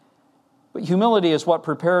 But humility is what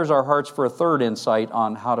prepares our hearts for a third insight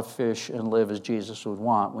on how to fish and live as Jesus would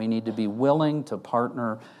want. We need to be willing to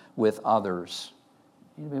partner with others.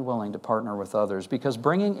 We need to be willing to partner with others because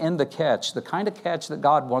bringing in the catch, the kind of catch that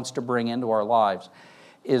God wants to bring into our lives,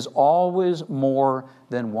 is always more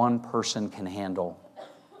than one person can handle.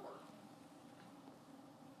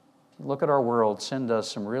 Look at our world. Sin does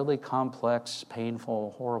some really complex,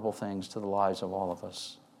 painful, horrible things to the lives of all of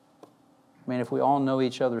us. I mean, if we all know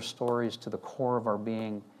each other's stories to the core of our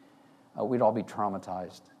being, we'd all be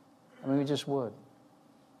traumatized. I mean, we just would.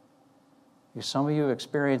 Some of you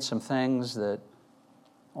experienced some things that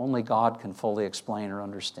only God can fully explain or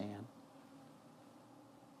understand.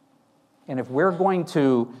 And if we're going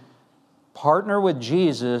to partner with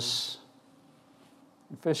Jesus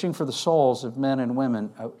in fishing for the souls of men and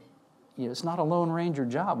women, it's not a Lone Ranger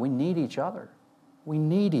job. We need each other. We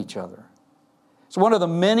need each other. It's one of the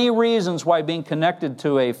many reasons why being connected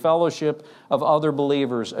to a fellowship of other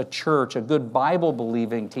believers, a church, a good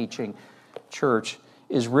Bible-believing, teaching church,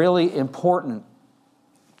 is really important.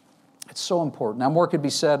 It's so important. Now, more could be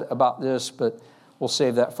said about this, but we'll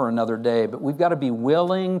save that for another day. But we've got to be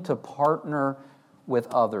willing to partner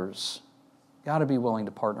with others. Got to be willing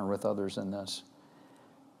to partner with others in this.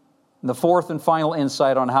 And the fourth and final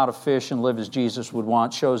insight on how to fish and live as Jesus would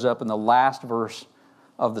want shows up in the last verse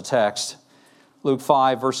of the text. Luke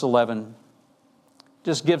 5, verse 11,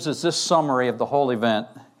 just gives us this summary of the whole event.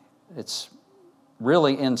 It's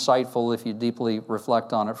really insightful if you deeply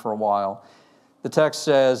reflect on it for a while. The text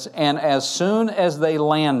says, "And as soon as they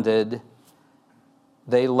landed,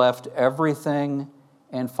 they left everything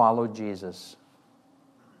and followed Jesus."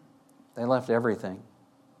 They left everything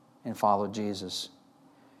and followed Jesus.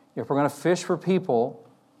 If we're going to fish for people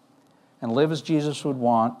and live as Jesus would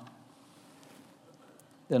want,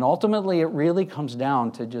 then ultimately it really comes down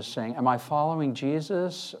to just saying, am I following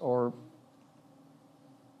Jesus or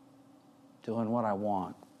doing what I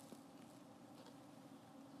want?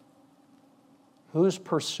 Whose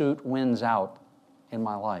pursuit wins out in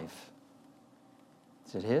my life?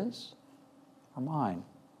 Is it his or mine?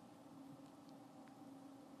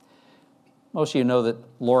 Most of you know that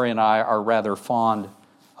Lori and I are rather fond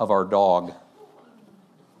of our dog.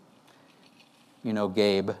 You know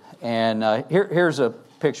Gabe. And here's a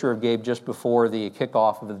picture of Gabe just before the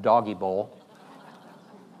kickoff of the Doggy Bowl.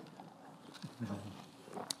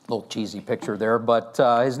 Little cheesy picture there, but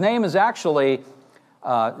his name is actually,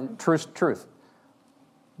 truth,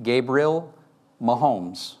 Gabriel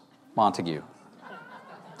Mahomes Montague.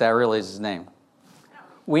 That really is his name.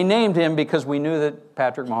 We named him because we knew that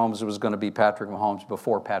Patrick Mahomes was going to be Patrick Mahomes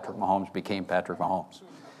before Patrick Mahomes became Patrick Mahomes.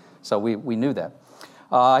 So we knew that.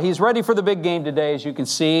 He's ready for the big game today, as you can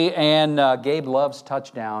see, and Gabe loves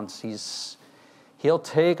touchdowns. He'll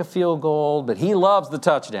take a field goal, but he loves the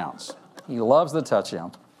touchdowns. He loves the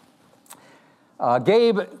touchdowns.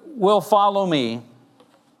 Gabe will follow me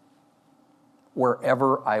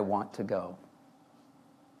wherever I want to go.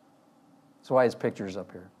 That's why his picture's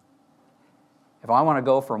up here. If I want to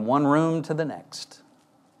go from one room to the next,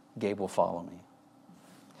 Gabe will follow me.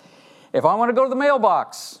 If I want to go to the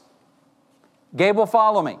mailbox, Gabe will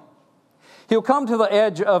follow me. He'll come to the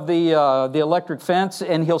edge of the electric fence,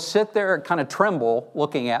 and he'll sit there and kind of tremble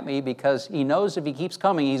looking at me because he knows if he keeps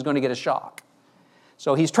coming, he's going to get a shock.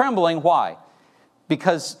 So he's trembling. Why?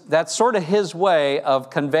 Because that's sort of his way of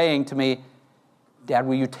conveying to me, Dad,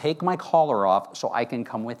 will you take my collar off so I can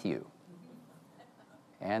come with you?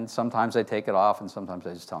 And sometimes I take it off, and sometimes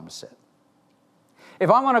I just tell him to sit. If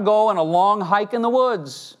I want to go on a long hike in the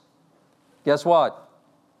woods, guess what?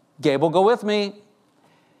 Gabe will go with me.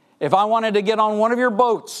 If I wanted to get on one of your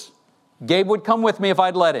boats, Gabe would come with me if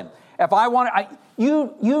I'd let him. If I want,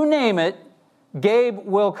 you name it, Gabe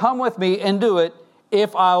will come with me and do it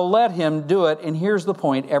if I'll let him do it. And here's the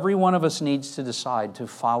point. Every one of us needs to decide to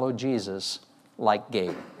follow Jesus like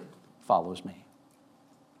Gabe follows me.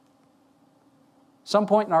 Some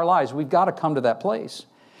point in our lives, we've got to come to that place.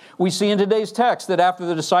 We see in today's text that after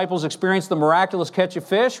the disciples experienced the miraculous catch of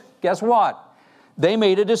fish, guess what? They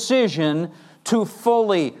made a decision to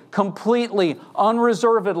fully, completely,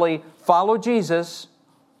 unreservedly follow Jesus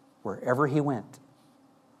wherever He went,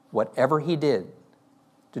 whatever He did,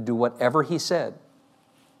 to do whatever He said.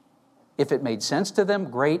 If it made sense to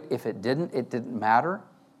them, great. If it didn't matter,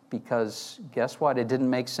 because guess what? It didn't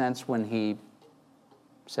make sense when He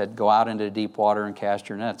said, go out into deep water and cast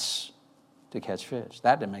your nets to catch fish.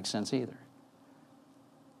 That didn't make sense either.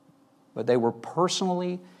 But they had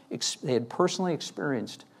personally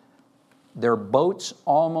experienced their boats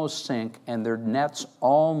almost sink and their nets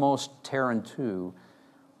almost tear in two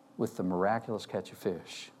with the miraculous catch of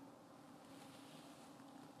fish.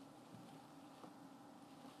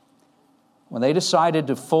 When they decided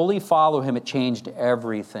to fully follow Him, it changed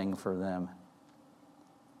everything for them.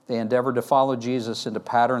 They endeavored to follow Jesus and to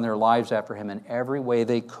pattern their lives after Him in every way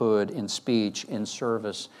they could, in speech, in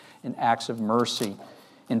service, in acts of mercy,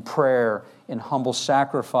 in prayer, in humble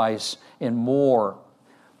sacrifice, in more.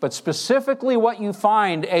 But specifically what you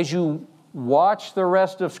find as you watch the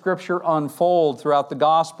rest of Scripture unfold throughout the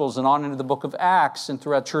Gospels and on into the book of Acts and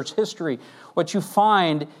throughout church history, what you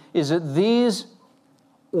find is that these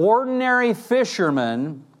ordinary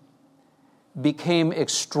fishermen became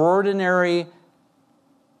extraordinary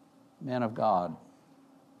men of God.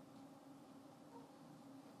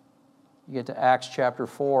 You get to Acts chapter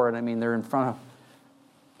 4, and they're in front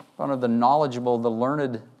of the knowledgeable, the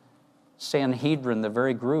learned Sanhedrin, the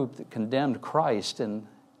very group that condemned Christ, and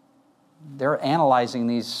they're analyzing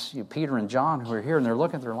these, Peter and John, who are here, and they're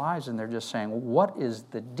looking at their lives, and they're just saying, what is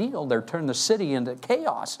the deal? They're turning the city into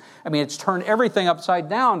chaos. It's turned everything upside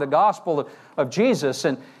down, the gospel of Jesus.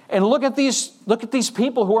 And look at these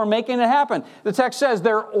people who are making it happen. The text says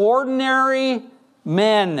they're ordinary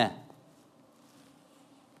men.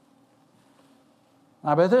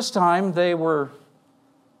 Now, by this time, they were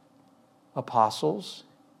apostles,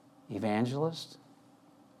 evangelists,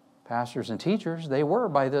 pastors and teachers. They were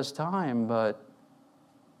by this time, but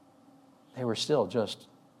they were still just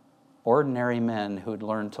ordinary men who had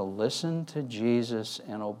learned to listen to Jesus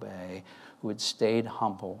and obey, who had stayed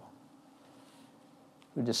humble,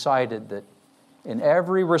 who decided that in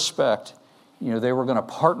every respect, they were going to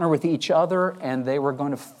partner with each other and they were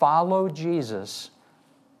going to follow Jesus,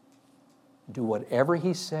 do whatever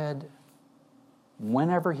He said,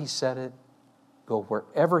 whenever He said it, go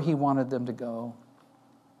wherever He wanted them to go.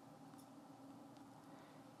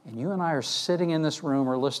 And you and I are sitting in this room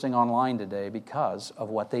or listening online today because of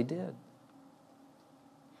what they did.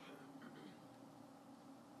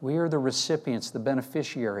 We are the recipients, the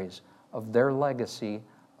beneficiaries of their legacy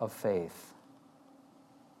of faith.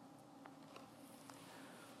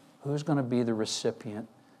 Who's going to be the recipient,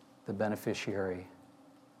 the beneficiary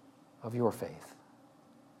of your faith?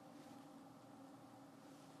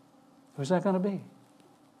 Who's that going to be?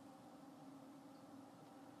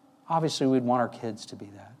 Obviously, we'd want our kids to be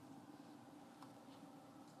that.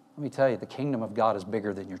 Let me tell you, the kingdom of God is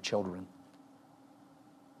bigger than your children.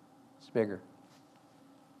 It's bigger.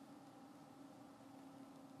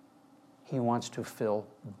 He wants to fill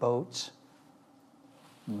boats,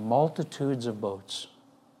 multitudes of boats,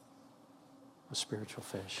 with spiritual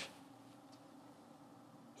fish.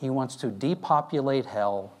 He wants to depopulate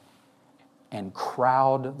hell and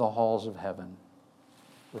crowd the halls of heaven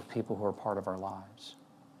with people who are part of our lives.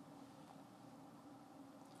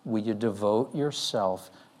 Will you devote yourself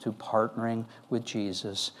to partnering with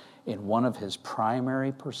Jesus in one of His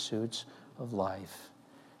primary pursuits of life,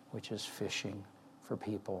 which is fishing for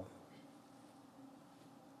people?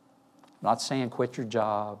 I'm not saying quit your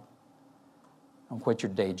job. Don't quit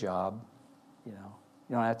your day job. You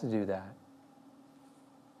don't have to do that.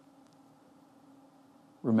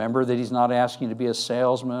 Remember that He's not asking you to be a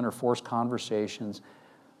salesman or force conversations,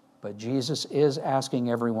 but Jesus is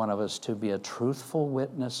asking every one of us to be a truthful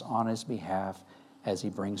witness on His behalf as He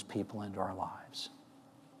brings people into our lives.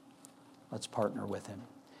 Let's partner with Him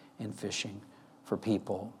in fishing for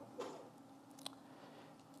people.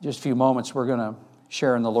 Just a few moments, we're going to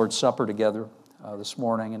share in the Lord's Supper together this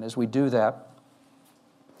morning. And as we do that,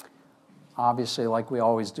 obviously, like we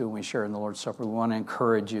always do when we share in the Lord's Supper, we want to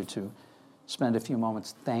encourage you to spend a few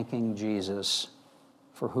moments thanking Jesus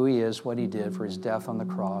for who he is, what he did, for his death on the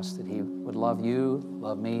cross, that he would love you,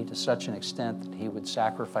 love me to such an extent that he would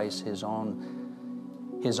sacrifice his own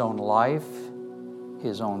life,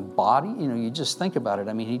 his own body. You know, you just think about it.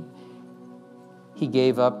 I mean, he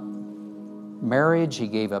gave up marriage, he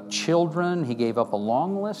gave up children, he gave up a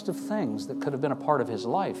long list of things that could have been a part of his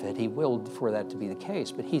life had he willed for that to be the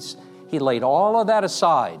case. But he laid all of that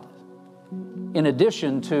aside in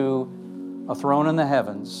addition to a throne in the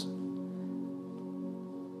heavens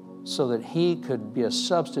so that he could be a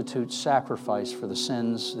substitute sacrifice for the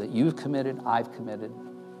sins that you've committed, I've committed,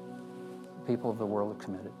 people of the world have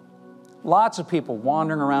committed. Lots of people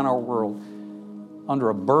wandering around our world under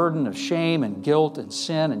a burden of shame and guilt and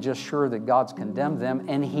sin and just sure that God's condemned them,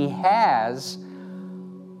 and he has,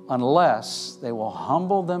 unless they will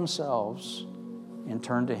humble themselves and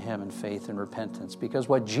turn to him in faith and repentance. Because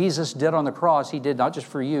what Jesus did on the cross, he did not just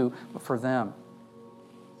for you, but for them.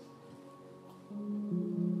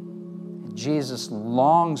 Jesus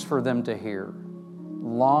longs for them to hear,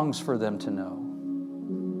 longs for them to know.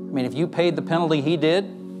 I mean, if you paid the penalty he did,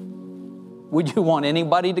 would you want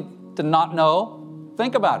anybody to not know?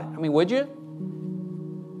 Think about it. I mean, would you? I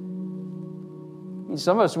mean,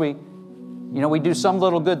 some of us, we do some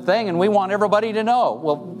little good thing and we want everybody to know.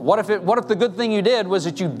 Well, what if the good thing you did was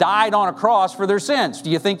that you died on a cross for their sins? Do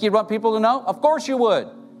you think you'd want people to know? Of course you would.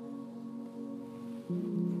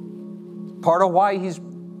 Part of why he's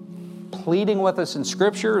pleading with us in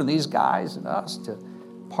Scripture and these guys and us to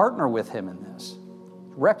partner with him in this,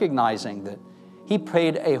 recognizing that he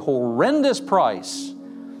paid a horrendous price,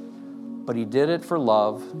 but he did it for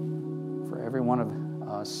love for every one of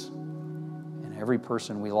us and every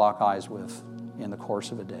person we lock eyes with in the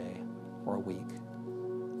course of a day or a week.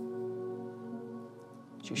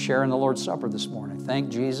 As you share in the Lord's Supper this morning, thank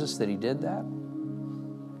Jesus that he did that.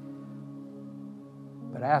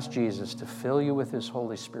 But ask Jesus to fill you with his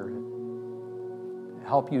Holy Spirit, to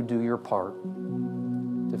help you do your part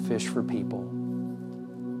to fish for people.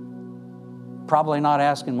 Probably not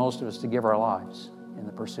asking most of us to give our lives in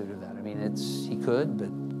the pursuit of that. I mean, he could, but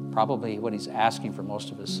probably what he's asking for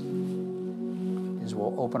most of us is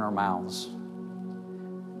we'll open our mouths.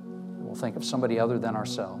 We'll think of somebody other than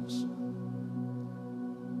ourselves.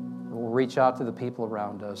 We'll reach out to the people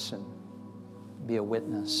around us and be a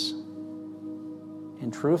witness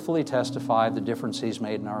and truthfully testify the difference he's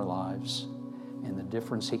made in our lives and the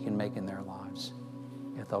difference he can make in their lives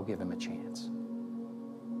if they'll give him a chance.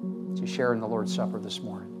 To share in the Lord's Supper this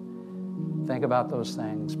morning, think about those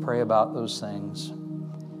things, pray about those things,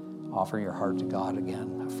 offer your heart to God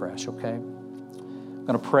again afresh, okay? I'm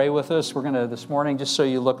going to pray with us. We're going to, this morning, just so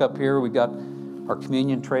you look up here, we've got our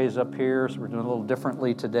communion trays up here, so we're doing a little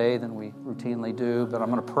differently today than we routinely do, but I'm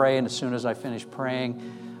going to pray, and as soon as I finish praying,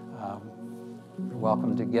 you're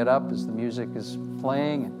welcome to get up as the music is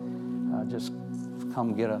playing, and just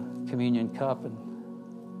come get a communion cup, and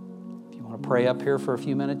if you want to pray up here for a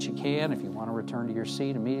few minutes, you can. If you want to return to your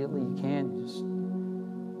seat immediately, you can. You just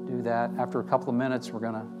do that. After a couple of minutes, we're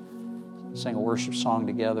going to sing a worship song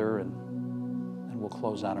together, and we'll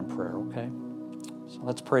close out in prayer, okay? So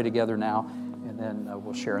let's pray together now, and then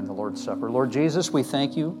we'll share in the Lord's Supper. Lord Jesus, we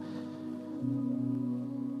thank you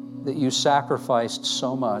that you sacrificed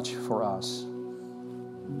so much for us.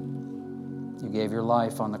 You gave your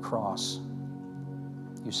life on the cross.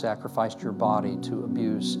 You sacrificed your body to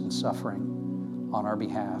abuse and suffering on our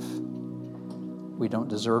behalf. We don't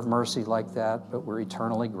deserve mercy like that, but we're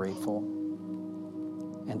eternally grateful.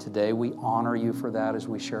 And today we honor you for that as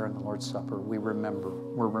we share in the Lord's Supper.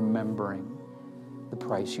 We're remembering the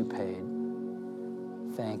price you paid.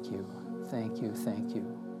 Thank you, thank you, thank you.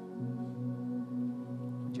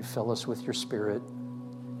 Would you fill us with your Spirit,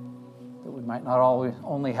 that we might not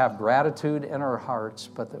only have gratitude in our hearts,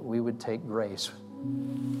 but that we would take grace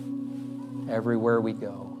everywhere we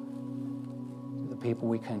go, to the people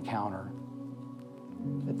we can encounter,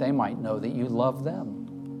 that they might know that you love them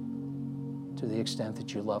to the extent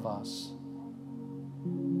that you love us.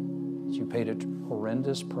 That you paid a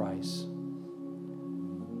horrendous price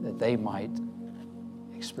that they might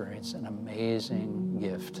experience an amazing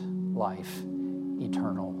gift, life,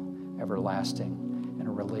 eternal, everlasting, and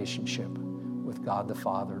a relationship with God the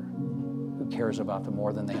Father who cares about them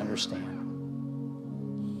more than they understand.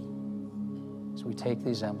 So we take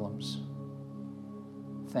these emblems.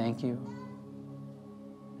 Thank you.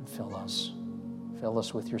 And fill us. Fill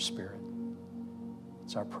us with your Spirit.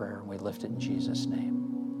 It's our prayer, and we lift it in Jesus' name.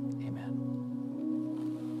 Amen.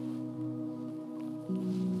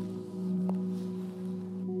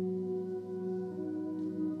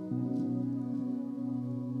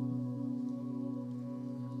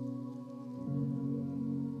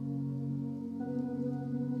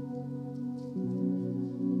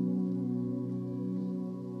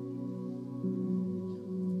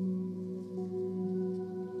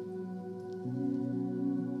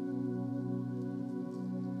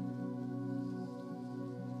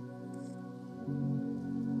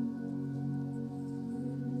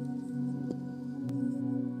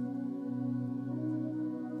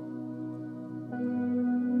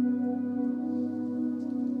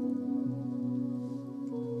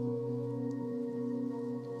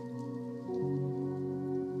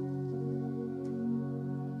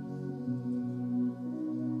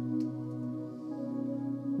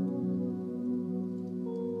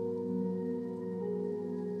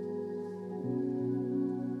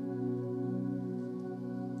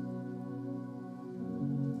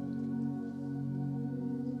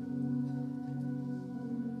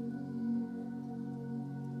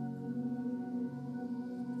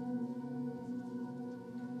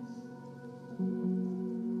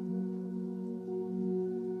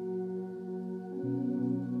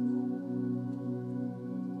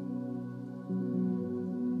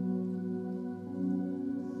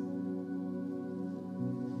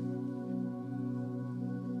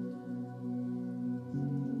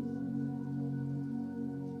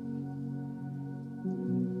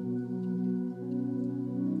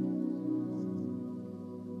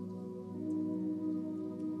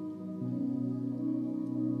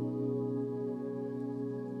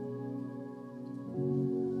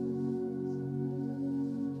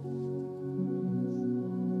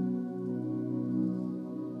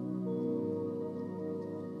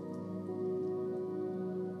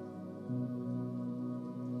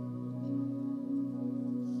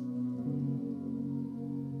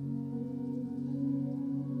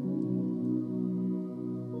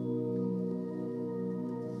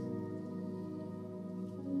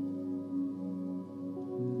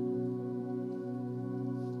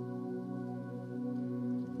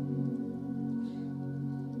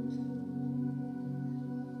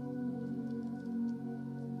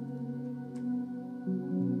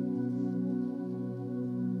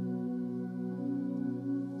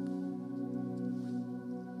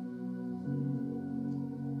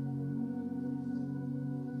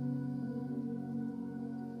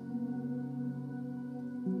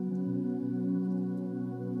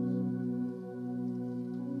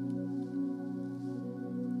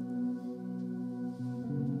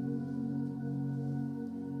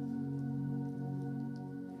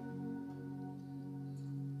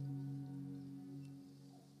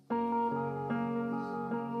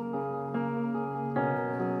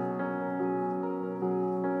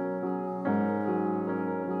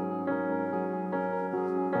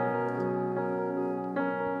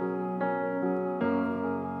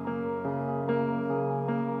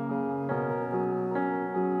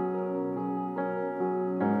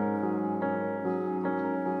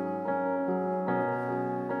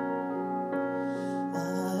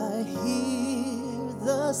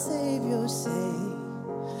 my Savior say,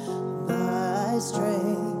 thy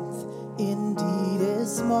strength indeed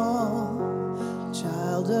is small.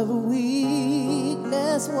 Child of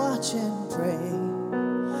weakness, watch and pray.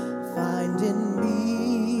 Find in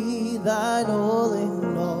me thine all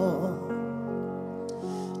in all.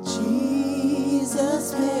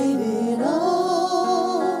 Jesus paid it all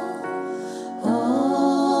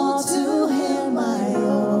to him I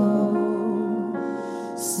owe.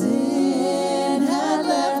 Sin had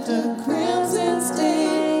left a crimson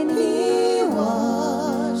stain, he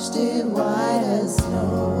washed it white as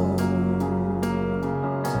snow.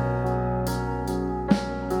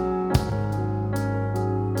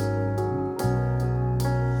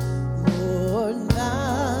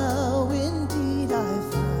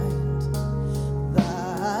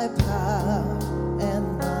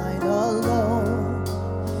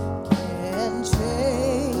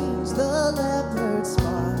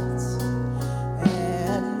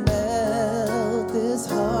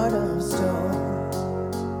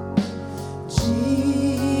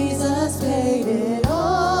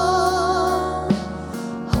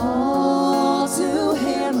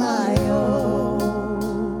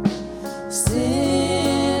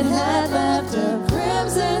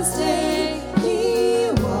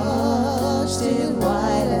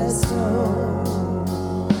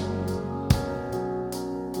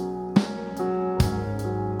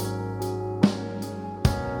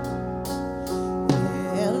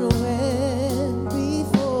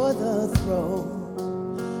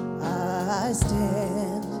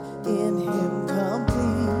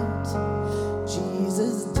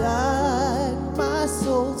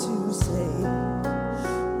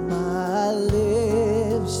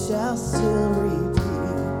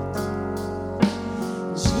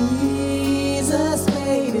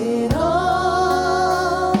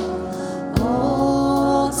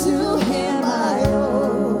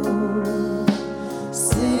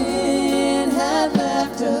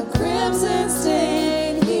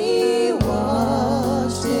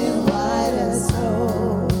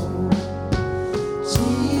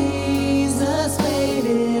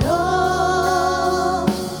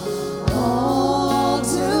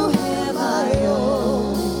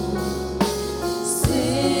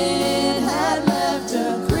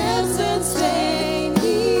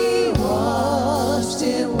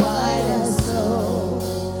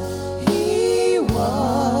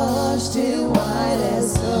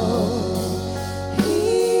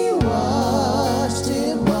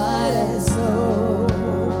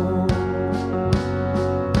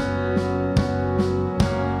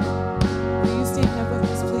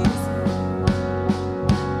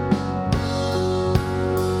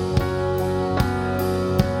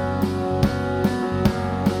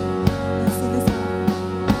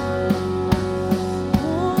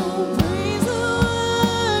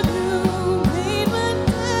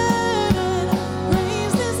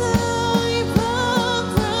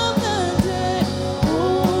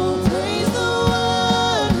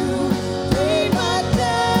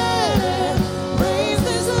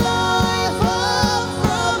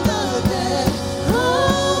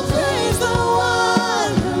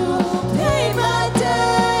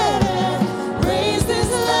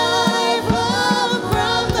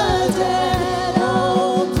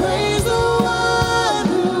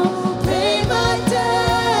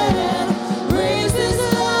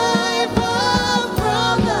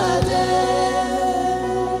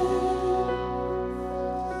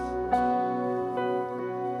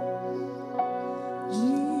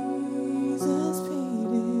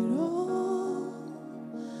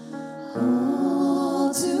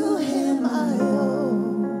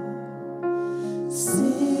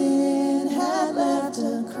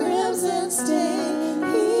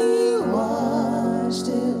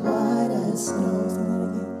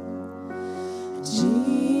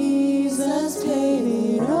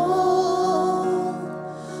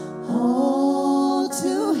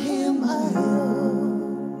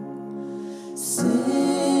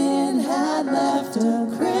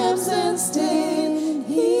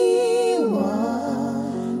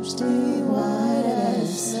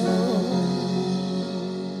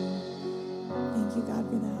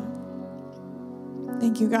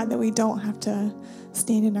 Thank you, God, that we don't have to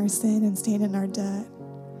stand in our sin and stand in our debt.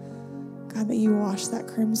 God, that you wash that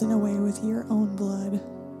crimson away with your own blood.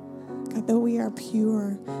 God, that we are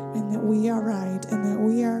pure and that we are right and that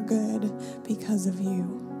we are good because of you,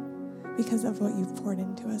 because of what you've poured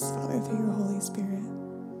into us, Father, through your Holy Spirit.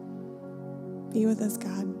 Be with us,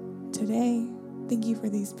 God, today. Thank you for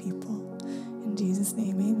these people. In Jesus'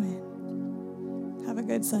 name, amen. Have a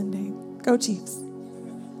good Sunday. Go Chiefs.